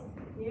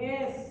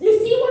 Yes. You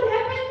see what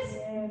happens?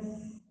 Yes.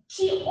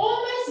 She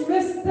almost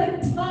missed the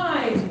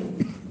time.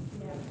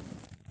 Yeah.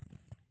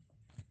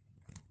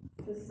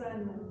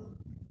 Discernment.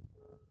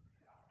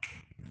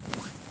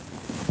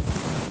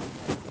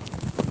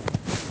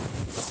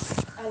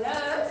 Hello?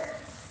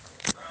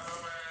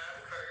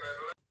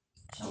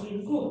 Shall we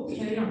record?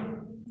 Carry on.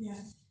 Yeah.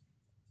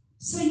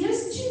 So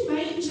here's two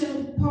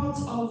major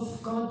parts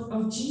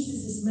of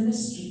Jesus'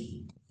 ministry.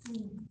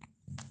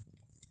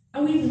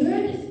 And we've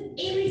heard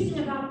everything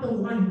about the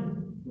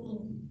one,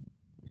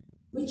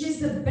 which is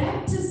the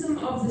baptism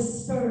of the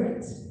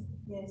Spirit.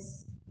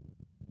 Yes.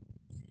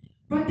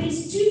 But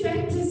there's two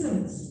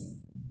baptisms.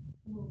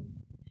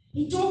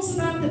 He talks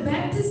about the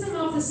baptism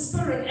of the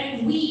Spirit,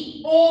 and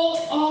we all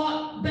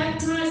are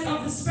baptized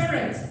of the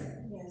Spirit.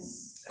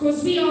 Yes.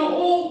 Because we are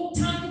all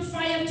tongue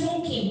fire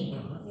talking.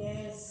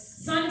 Yes.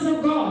 Sons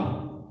of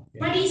God.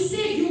 But he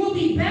said you will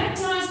be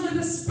baptized with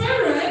the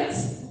Spirit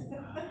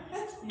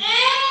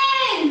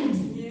and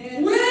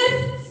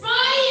with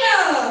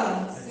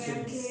fire.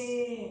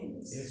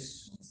 Exactly.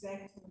 Yes.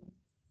 Exactly.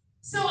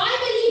 So I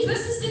believe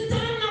this is the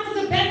time now for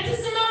the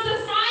baptism of the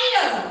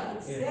fire.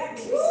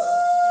 Exactly. Woo!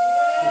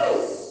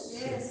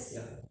 Yes.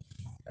 Yeah.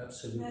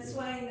 Absolutely. That's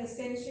why in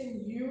Ascension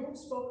you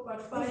spoke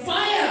about fire.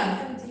 Fire.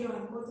 And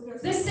Dion, both of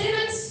us. The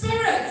seven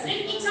spirits. Let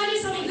me tell you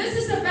something. This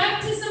is the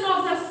baptism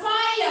of the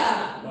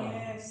fire.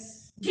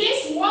 Yes.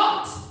 Guess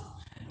what?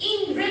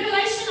 In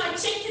Revelation, I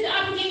checked it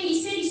out again.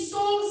 He said he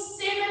saw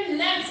 7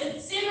 lamps and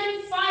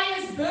 7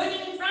 fires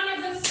burning in front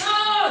of the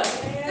throne.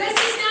 Yes. This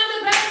is now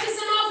the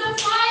baptism of the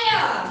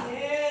fire.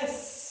 Yes.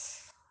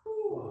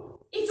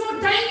 It's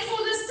ordained for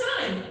this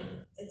time.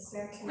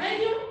 Exactly. Right,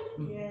 you?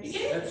 Yes. You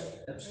get it?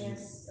 Absolutely.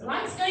 Yes.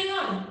 What's going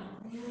on?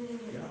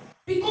 Yeah.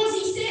 Because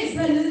he says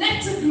the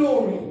latter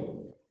glory.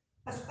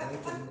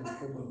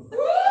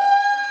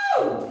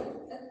 Woo!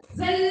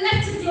 The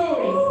latter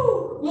glory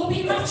will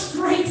be much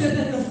greater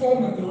than the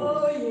former glory.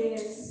 Oh,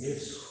 yes.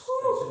 Yes.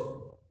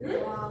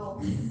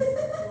 Wow.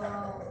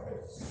 Wow.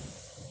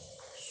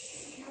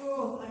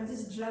 Sure, I'm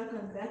just drunk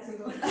on that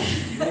alone.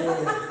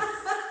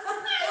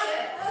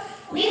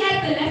 We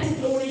had the latter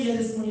glory here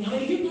this morning. I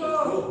mean,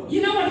 you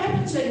know what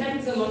happens? It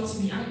happens a lot to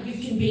me. You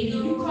can barely,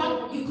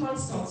 you can't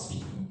start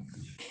speaking.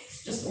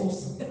 Just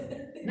awesome.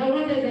 No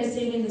wonder they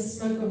said in the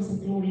smoke of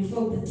the glory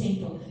filled the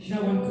temple.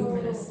 No one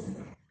could minister.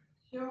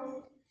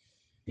 Sure.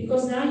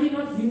 Because now you're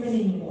not human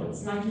anymore.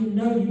 It's like you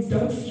know you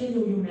don't feel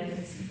your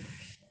humanity.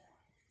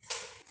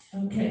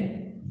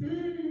 Okay.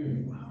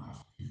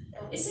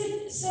 Is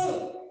it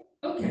so?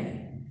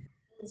 Okay.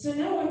 So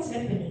now what's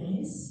happening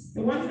is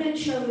the one man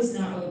show is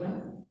now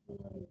over.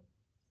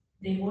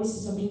 Their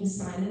voices are being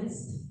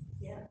silenced.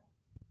 Yeah.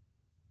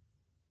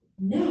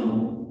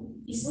 Now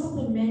it's not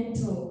the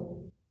mantle.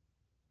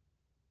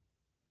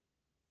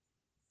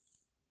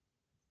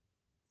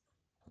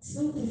 It's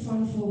not the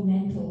fivefold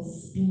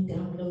mantles being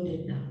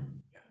downloaded now.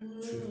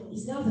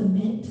 It's now the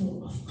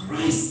mantle of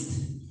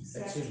Christ.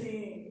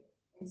 Exactly.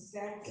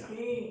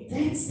 Exactly.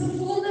 That's the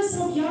fullness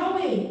of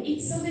Yahweh.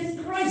 It's so that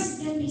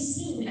Christ can be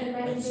seen and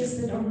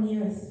manifested on the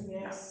earth.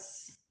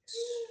 Yes.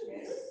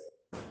 Yes.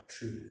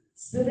 True.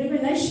 It's the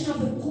revelation of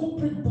the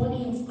corporate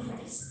body of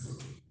Christ.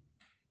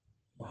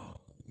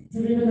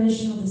 The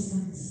revelation of the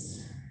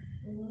sons.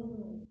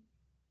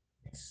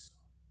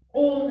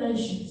 All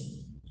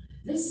nations.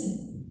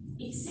 Listen,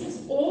 it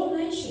says all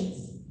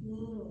nations.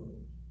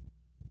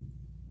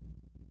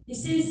 It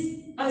says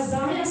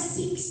Isaiah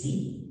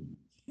 60.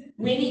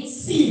 When it's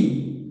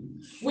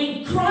seen,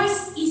 when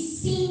Christ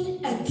is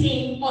seen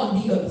again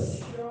on the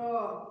earth.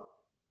 Sure.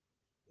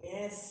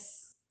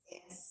 Yes.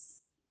 Yes.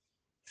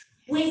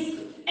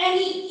 And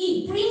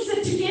he brings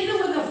it together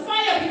with the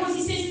fire because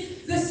he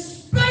says, the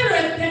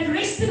spirit that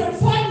rested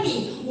upon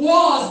me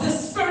was the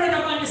spirit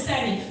of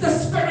understanding, the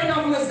spirit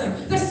of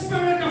wisdom, the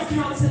spirit of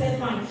counsel and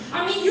mind.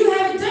 I mean, you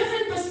have a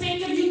different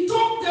perspective, you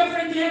talk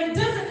different, you have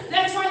different,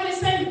 that's why they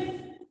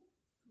say,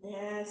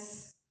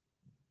 yes.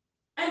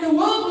 And the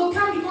world will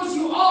come because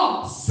you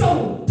are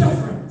so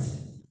different.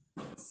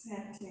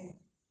 Exactly.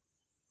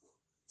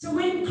 So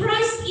when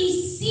Christ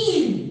is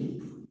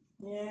seen,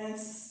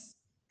 yes,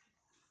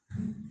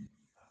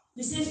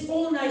 he says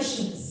all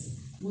nations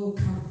will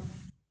come.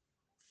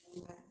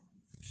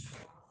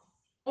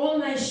 All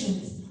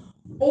nations,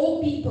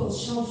 all people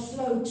shall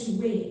flow to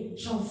where?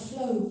 Shall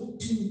flow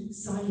to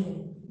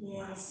Zion.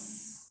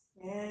 Yes.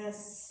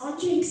 Yes.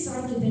 Aren't you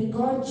excited that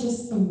God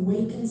just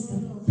awakens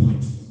the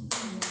body?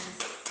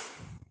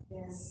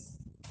 Yes.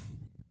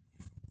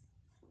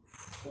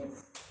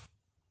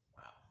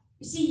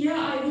 You see, here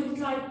I looked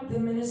like the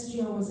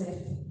ministry I was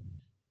at.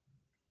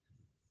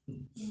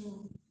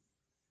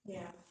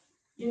 Yeah.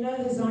 You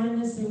know, the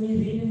Zionists, they wear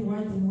red and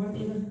white and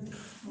whatever.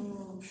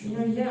 You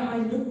know, here I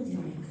looked like.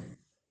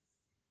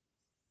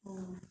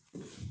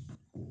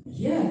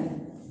 Yeah,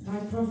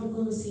 like Prophet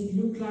Kola said,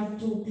 look like,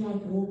 talk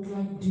like, walk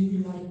like,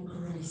 do like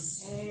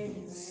Christ. Amen.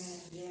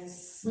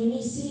 Yes. When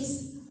he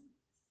says,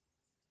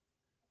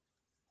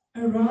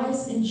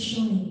 arise and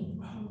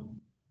shine,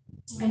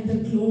 and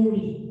the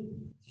glory,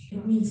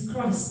 it means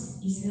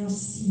Christ is now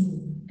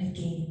seen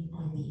again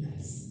on the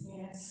earth.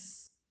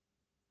 Yes.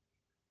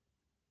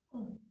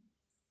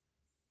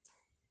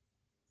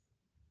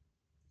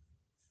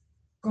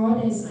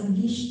 God has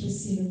unleashed the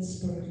seven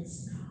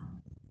spirits now.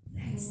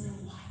 That's the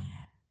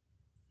fire.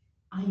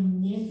 I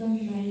never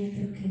made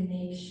the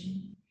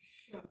connection.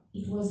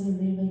 It was a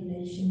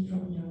revelation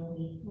from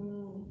Yahweh.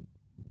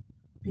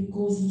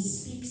 Because he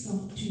speaks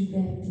of two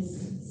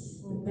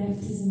baptisms. The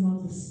baptism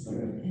of the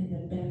Spirit and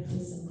the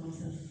baptism of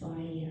the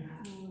fire.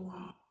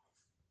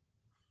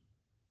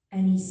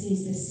 And he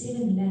says the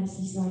seven lamps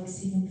is like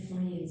seven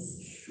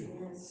fires.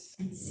 Yes.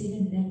 It's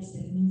seven lamps,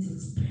 that means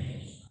it's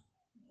burning.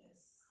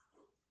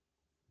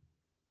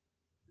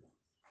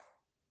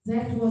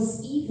 That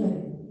was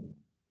even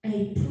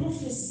a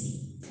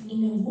prophecy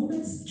in a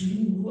woman's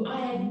dream who I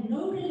had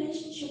no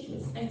relationship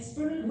with, that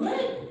spirit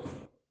word.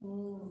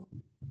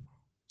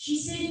 She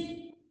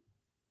said,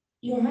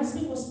 your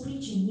husband was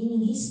preaching, meaning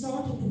he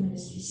started the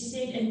ministry. She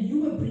said, and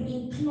you were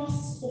bringing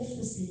cloths off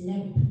this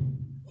lamp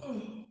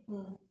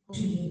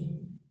to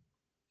him.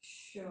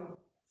 Sure.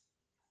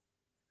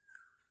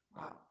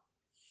 Wow.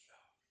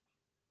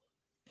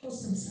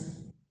 Awesome,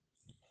 son.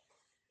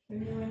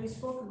 When you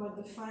spoke about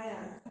the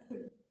fire,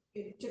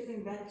 it took me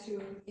back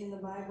to in the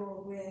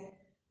Bible where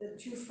the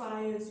two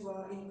fires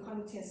were in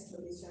contest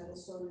with each other,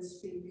 so to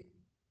speak.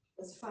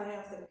 The fire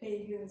of the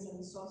pagans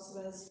and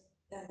sorcerers,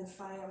 and the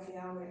fire of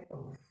Yahweh.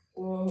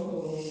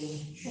 Whoa,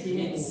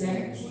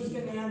 exactly. Who's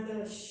going to have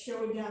the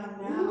showdown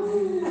now?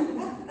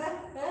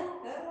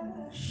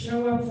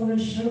 Show up for a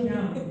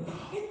showdown.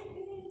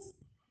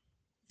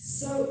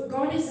 So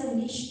God has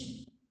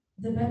unleashed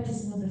the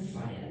baptism of the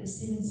fire, the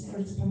seven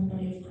spirits upon the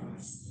body of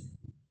Christ.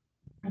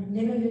 I've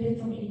never heard it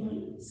from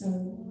anybody, so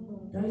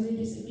those who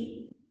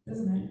disagree,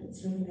 doesn't matter,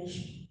 it's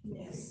revelation.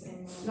 Yes.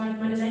 Like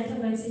my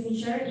Nathan like said,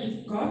 Sharon,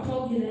 if God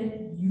told you that,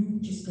 you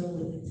just go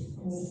with it.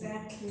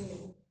 Exactly.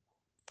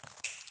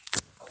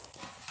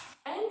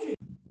 Andrew.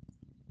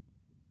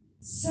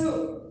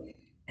 So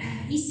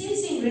he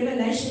says in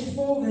Revelation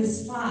 4,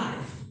 verse 5,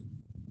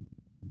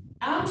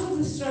 out of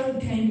the throne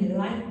came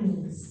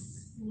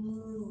lightnings.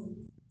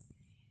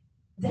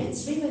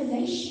 That's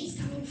revelations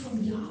coming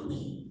from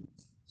Yahweh,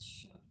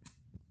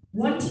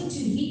 wanting to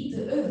hit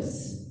the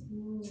earth.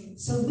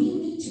 So we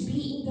need to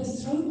be in the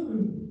throne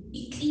room,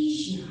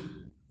 ecclesia,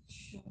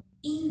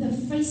 in the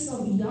face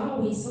of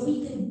Yahweh, so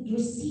we can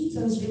receive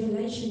those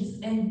revelations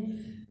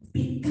and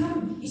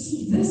become, you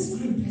see, this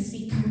group has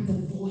become the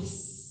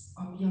voice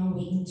of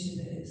Yahweh into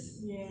the earth.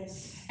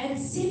 Yes. And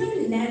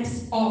 7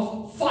 lamps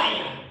of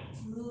fire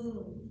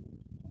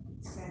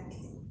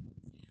Exactly.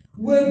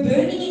 were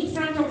burning in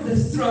front of the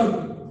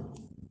throne,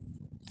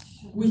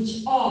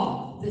 which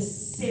are the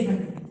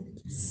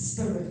 7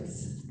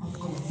 spirits of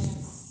God.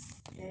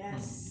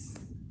 Yes.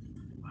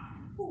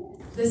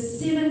 The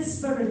 7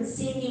 spirits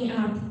sending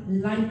out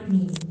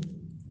lightning,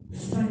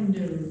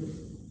 thunder,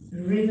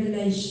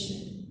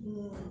 revelation.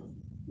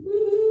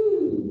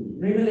 Woo!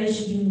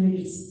 Revelation being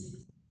released.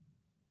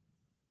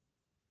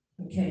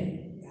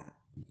 Okay.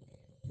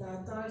 The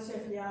authority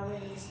of Yahweh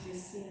needs to be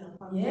seen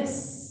upon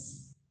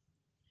Yes.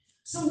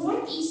 So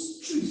what is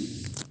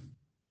truth?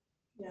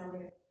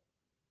 Yahweh.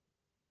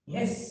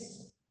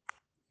 Yes.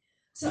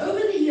 So over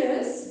the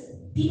years,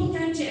 people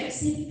came to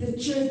accept the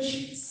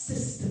church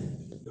system.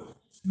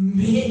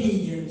 Many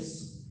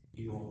years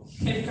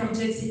have come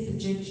to accept the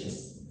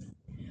churches.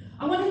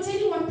 I want to tell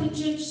you what the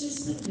church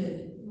system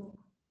did.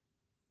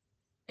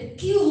 It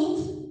killed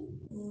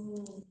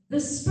the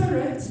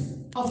spirit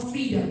of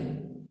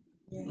freedom.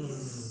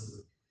 Yes.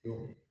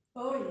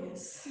 Oh,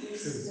 yes.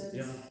 Yes, True, it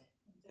does.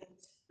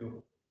 yeah.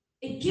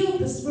 It killed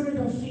the spirit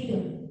of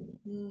freedom.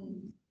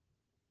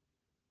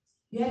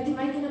 You had to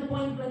make an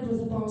appointment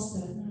with a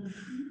pastor.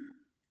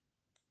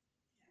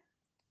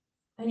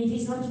 And if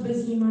he's not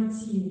busy, he might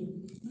see you.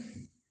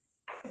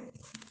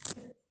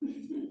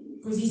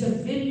 Because he's a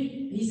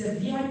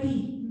VIP.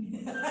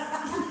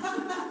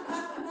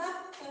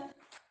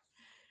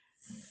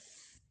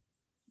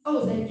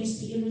 Oh, that used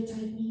to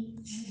irritate me.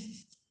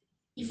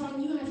 If I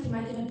knew I have to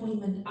make an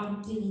appointment,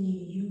 I'm telling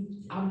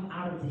you, I'm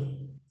out of there.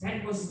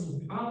 That was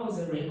me. I was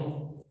a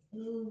rebel.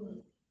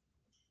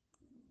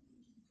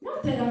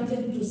 Not that I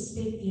didn't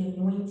respect the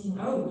anointing.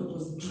 Oh, it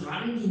was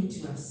drummed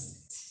into us.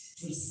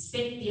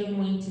 Respect the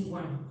anointed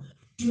one.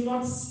 Do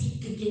not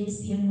speak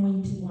against the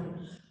anointed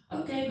one.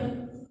 Okay, but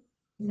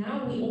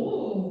now we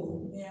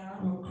all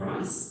are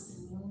Christ.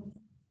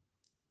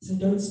 So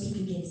don't speak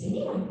against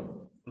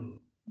anyone.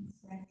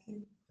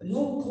 Exactly. We're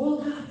all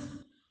called out.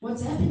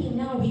 What's happening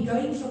now? We're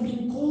going from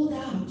being called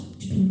out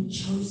to being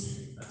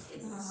chosen.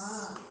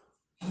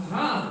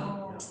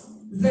 Aha.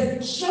 The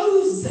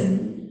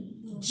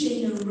chosen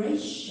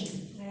generation.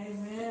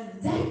 Amen.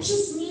 That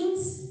just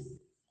means,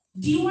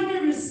 do you want to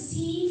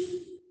receive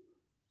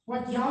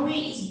what Yahweh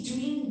is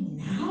doing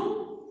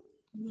now?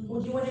 Or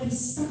do you want to be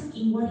stuck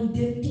in what He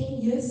did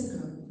 10 years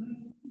ago?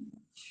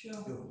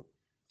 Sure.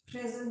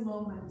 Present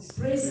moment.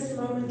 Present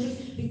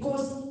moment,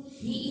 because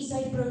He is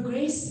a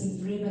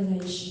progressive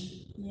revelation.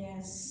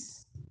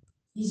 Yes.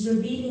 He's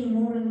revealing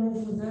more and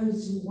more for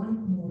those who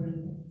want more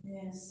and more.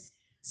 Yes.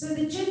 So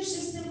the church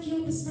system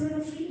killed the spirit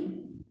of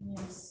freedom.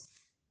 Yes.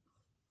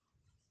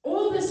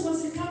 All this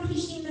was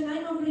accomplished in the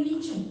name of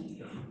religion.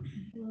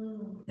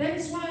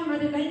 That's why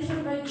Mother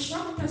Langford like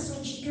shocked us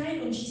when she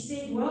came and she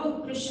said,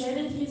 well,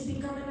 Christianity has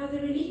become another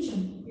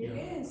religion. It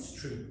is. It's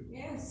true.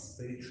 Yes.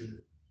 Very true.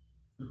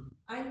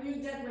 I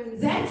knew that when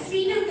That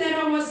freedom that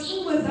I was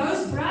in with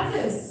those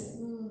brothers,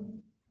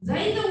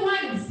 they're the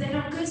ones that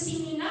are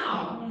cursing me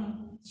now.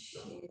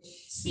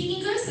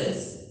 Speaking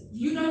curses.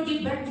 You don't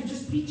get back to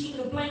just preaching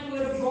the plain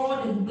word of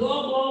God and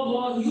blah, blah,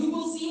 blah. You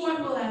will see what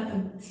will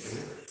happen.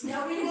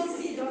 Yeah, we will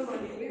see, don't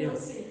worry, we will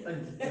see.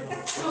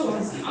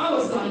 I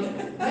was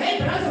like, hey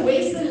brother,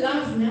 where's the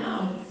love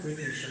now?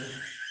 Goodness,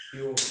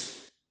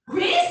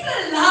 Where's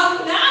the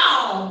love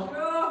now?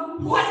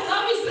 What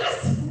love is this?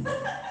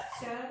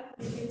 Sharon,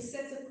 we've been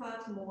set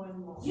apart more and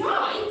more.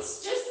 Yeah,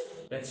 it's just.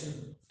 That's it.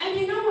 And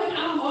you know what?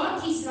 Our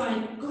heart is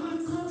like, God,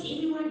 can't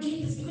everyone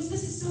get this? Because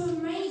this is so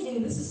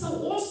amazing. This is so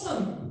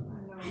awesome.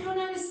 I don't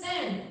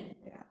understand.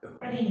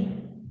 But anyway.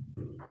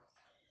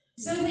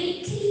 So the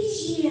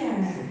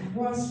ecclesia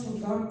was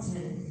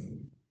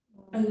forgotten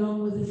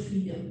along with the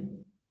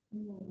freedom.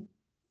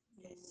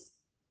 Yes.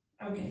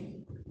 Okay.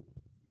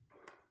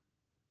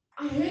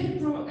 I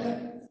heard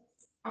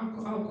I'll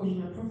call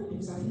him a prophet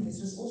because I think this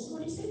was also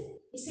what he said.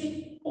 He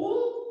said,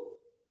 all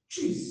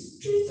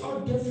truths are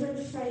different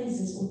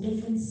phases or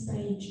different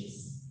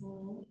stages.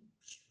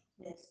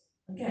 Yes.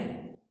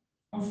 Okay,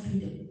 of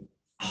freedom.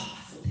 Oh,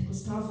 I thought that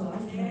was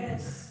powerful.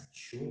 Yes.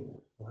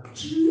 Sure. Wow.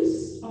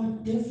 Truths are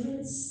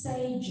different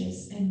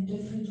stages and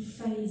different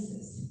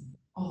phases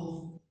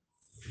of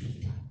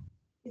freedom.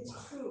 It's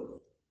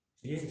true.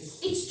 Yes.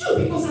 It's true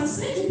because I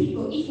say to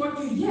people, if what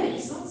you hear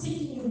is not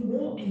setting you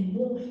more and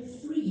more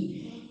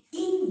free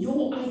in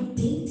your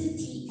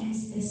identity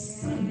as a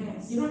son,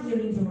 you're not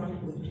hearing the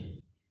right word.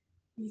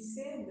 He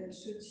said the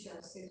truth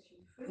shall set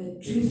you free.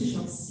 The truth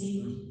shall set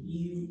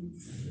you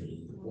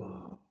free.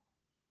 Wow.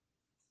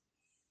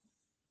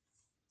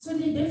 So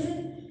they're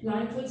different,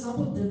 like for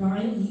example,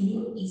 divine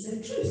healing is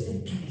a truth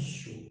that comes.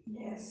 Sure.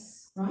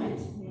 Yes. Right?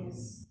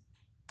 Yes.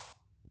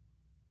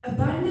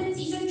 Abundance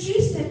is a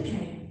truth that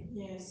came.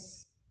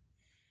 Yes.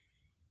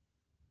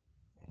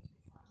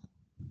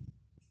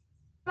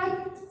 But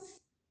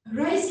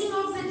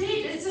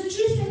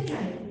truth that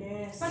came.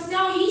 Yes. But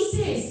now he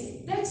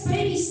says, that's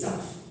baby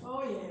stuff.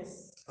 Oh,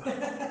 yes.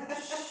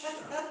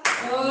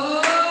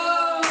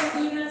 Oh,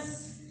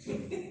 goodness.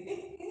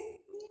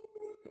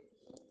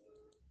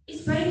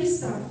 It's baby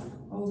stuff.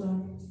 Hold on.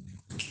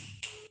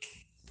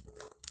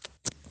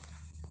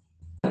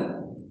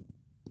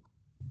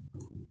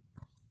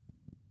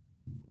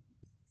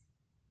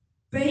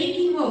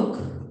 Baby milk.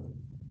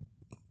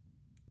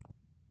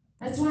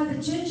 That's why the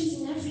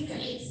churches in Africa,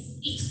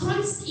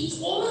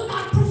 it's all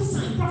about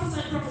prophesying.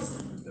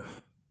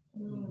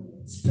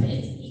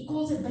 He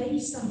calls it baby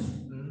stuff.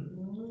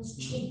 It's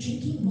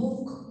drinking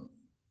milk.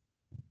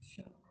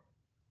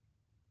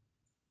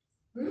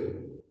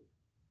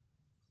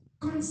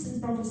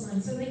 Constant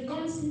prophesying. So they're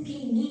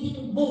constantly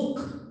needing milk.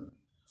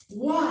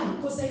 Why?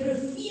 Because they're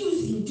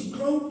refusing to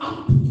grow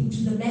up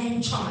into the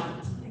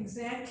man-child.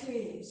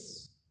 Exactly.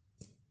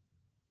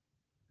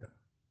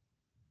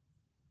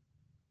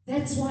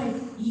 That's why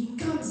he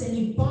comes and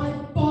he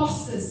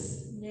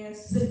bypasses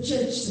the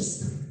church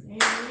system.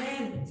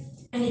 Amen.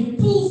 And he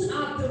pulls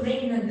out the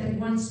remnant that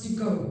wants to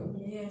go.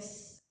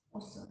 Yes.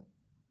 Awesome.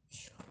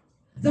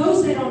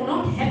 Those that are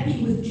not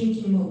happy with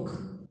drinking milk.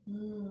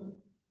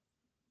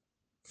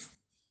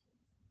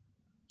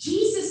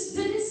 Jesus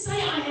didn't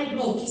say I had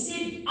milk. He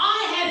said,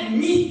 I have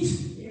meat.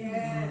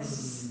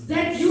 Yes.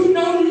 That you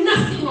know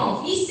nothing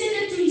of. He said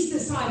it to his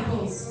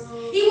disciples.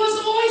 He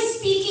was always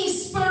speaking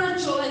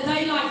spiritual and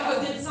they like,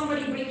 oh, did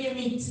somebody bring you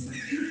meat?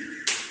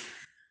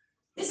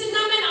 He said,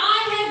 no man,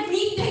 I have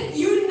meat that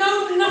you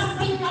know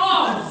nothing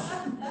of.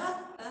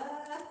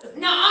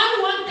 Now I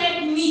want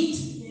that meat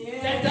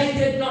that they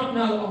did not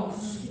know of.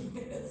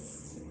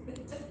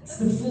 It's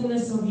the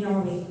fullness of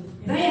Yahweh.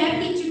 They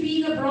happy to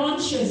be the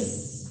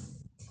branches,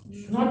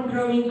 not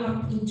growing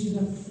up into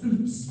the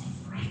fruits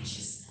of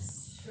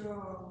righteousness.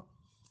 Sure.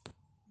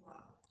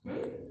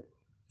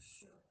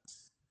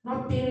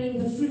 Not bearing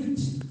the fruit.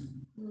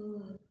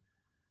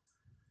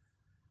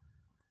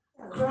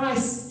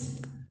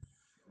 Christ,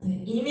 the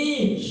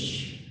image.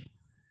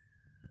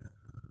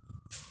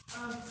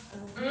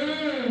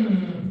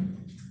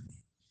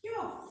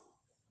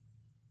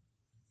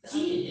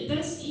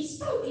 He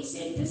spoke, he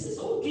said, this is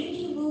all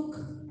drinking milk,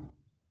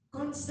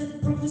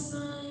 constant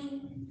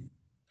prophesying.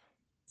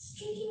 It's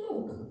drinking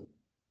milk.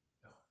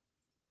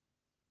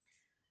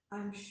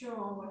 I'm sure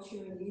what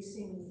you're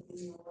releasing in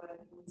your word,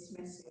 in this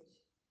message,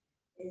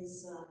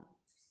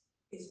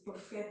 is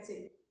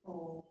prophetic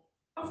or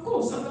Of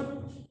course,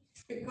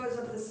 because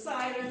of the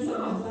silence Yeah. and the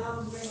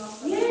alarm going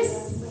off.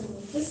 Yes.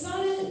 The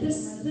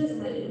silence,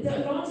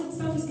 the alarms and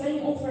stuff is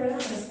going off around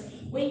us.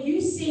 When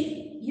you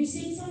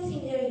said something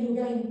here, you're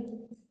going,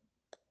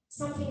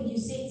 you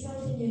said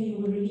something here, you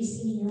were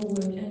releasing in your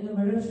word, and the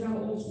mirror fell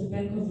off the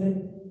back of the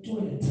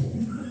toilet.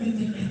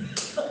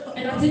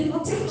 And I didn't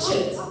touch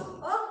it. I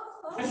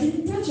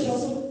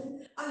was like,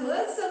 I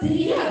heard something.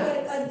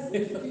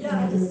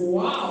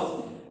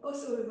 wow.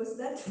 Also, it was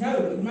that. No,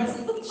 it must.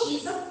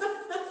 She's.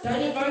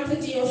 Don't invite her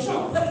to your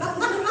shop.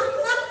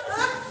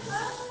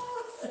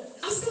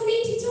 I still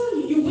need to tell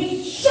you, you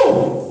went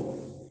sure,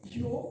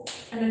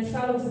 and it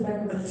fell off the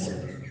back of the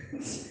toilet.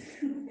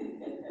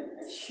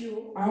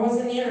 Sure. I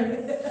wasn't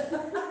here.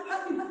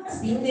 It's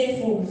been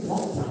there for a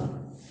long time.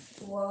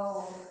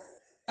 Wow.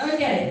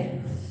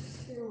 Okay.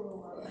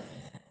 Sure.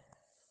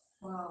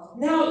 Wow.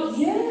 Now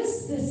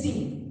here's the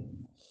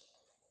thing.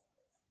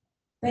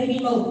 Baby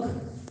milk.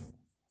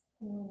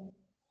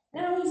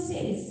 Now he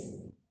says,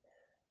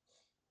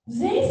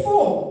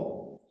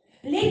 therefore,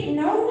 let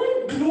no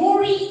one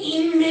glory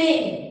in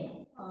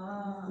men.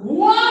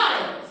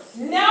 Why?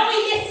 Now he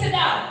lets it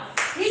out.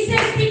 He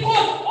says,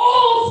 because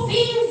all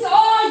things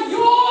are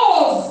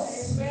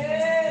yours.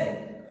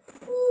 Amen.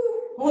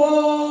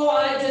 Oh,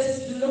 I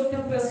just looked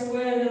at this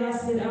word and I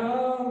said,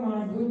 oh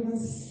my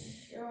goodness.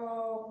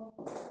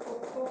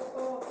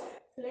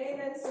 Plain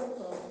and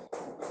simple.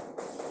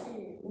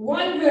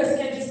 One verse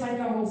can just make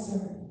a whole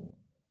sermon.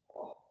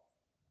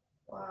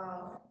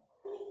 Wow.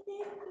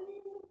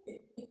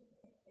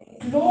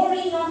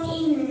 Glory not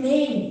in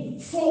men,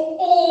 for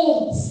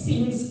all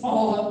things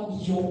are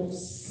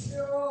yours.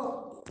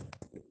 Sure.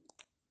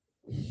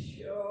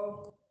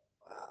 Sure.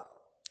 Wow.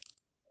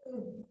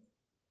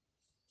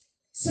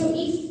 So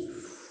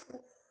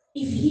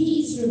if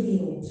he is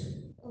revealed,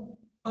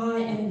 I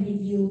am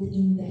revealed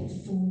in that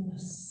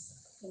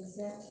fullness.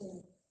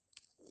 Exactly.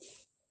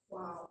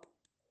 Wow.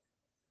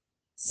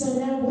 So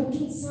now what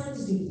can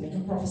science do? They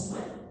can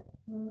prophesy,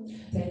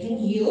 they can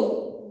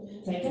heal,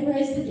 they can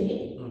raise the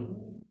dead.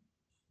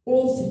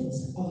 All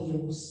things are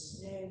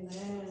yours.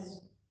 Amen.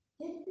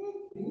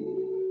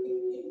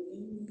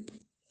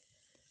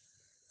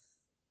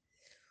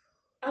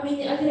 I mean,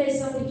 the other day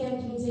somebody came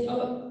to me and said,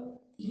 oh,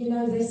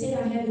 they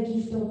said I have a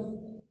gift of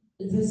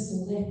this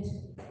or that.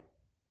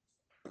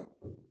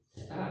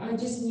 I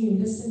just knew,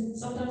 listen,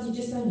 sometimes you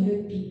just don't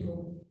hurt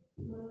people.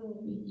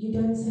 You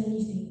don't say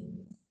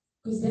anything.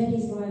 Because that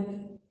is like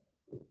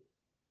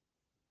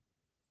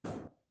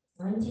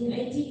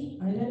 1980?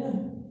 I don't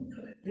know.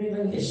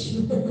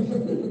 Revelation.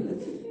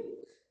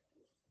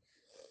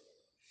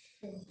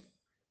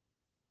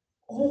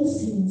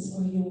 blessings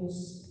are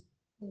yours.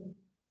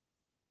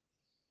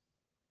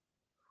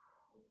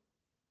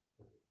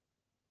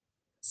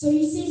 So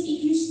he says,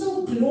 if you're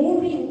still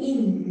glorying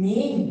in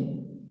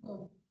men,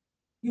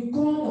 you're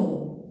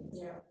carnal.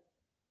 Yeah.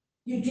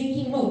 You're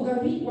drinking milk.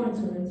 Go read 1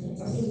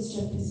 Corinthians. I think it's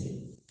chapter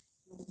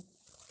 3.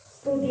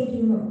 Still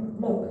drinking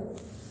milk.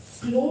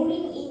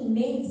 Glorying in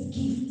men's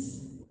gifts.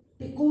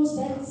 Because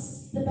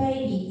that's the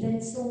baby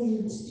that still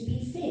needs to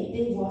be fed.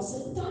 There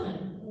was a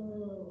time.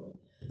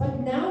 But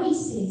now he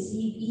says,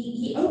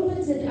 he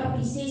opens it up.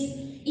 He says,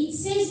 it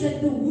says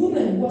that the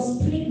woman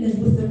was pregnant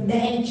with a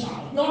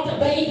man-child, not a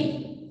baby.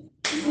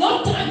 It's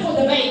not time for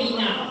the baby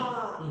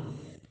now.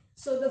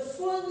 So the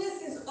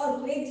fullness is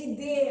already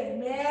there.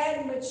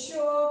 Man,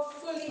 mature,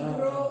 fully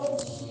grown,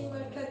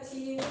 Shima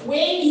Kati.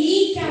 When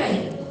he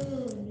came,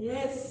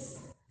 Yes.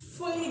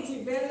 Fully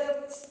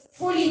developed.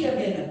 fully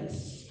developed.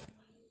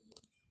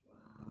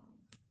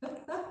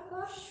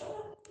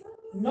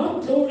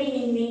 Not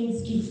glorying in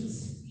men's gifts.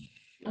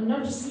 I'm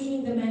not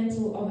receiving the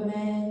mantle of a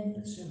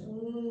man,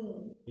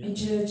 a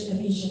church, a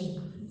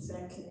vision.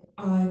 Exactly.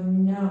 I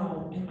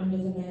now am under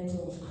the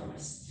mantle of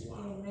Christ.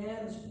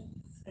 Amen.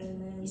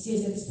 Amen. He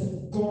says it's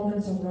the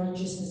garments of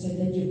righteousness so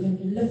that you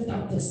can lift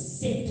up the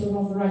scepter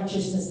of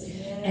righteousness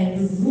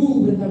and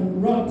rule with a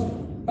rod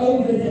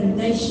over the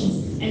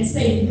nations and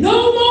say,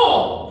 no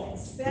more!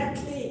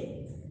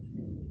 Exactly.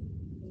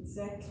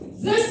 Exactly.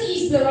 This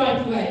is the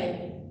right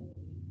way.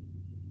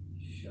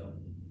 Sure.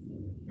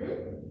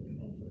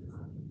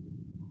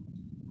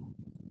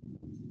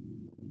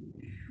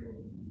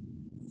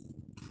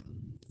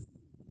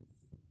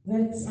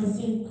 That's, I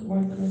think,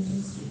 1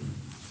 Corinthians 3.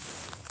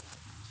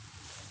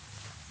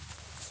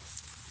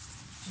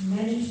 To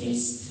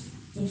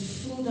manifest the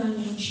full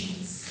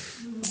dimensions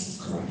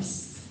of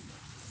Christ.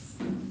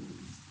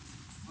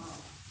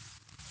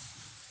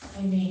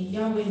 Amen.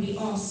 Yahweh, we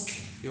ask.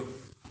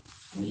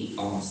 We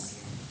ask.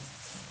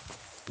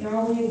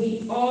 Yahweh,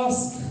 we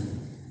ask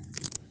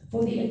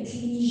for the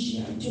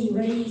ecclesia to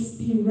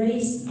be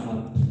raised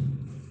up.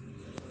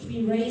 To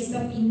be raised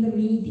up in the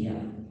media.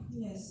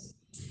 Yes.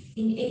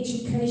 In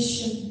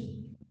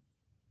education.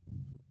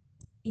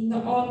 In the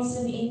arts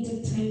and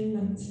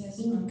entertainment. Yes.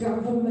 In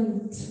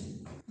government.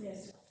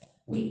 Yes.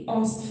 We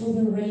ask for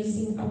the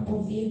raising up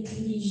of the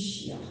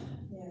ecclesia.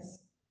 Yes.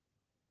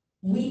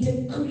 We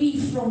decree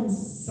from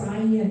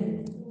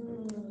Zion,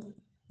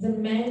 the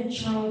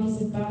man-child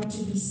is about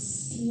to be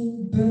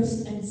seen,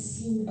 burst and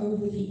seen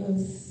over the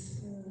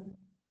earth.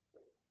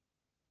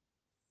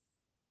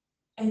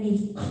 And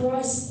if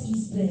Christ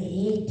is the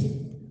head,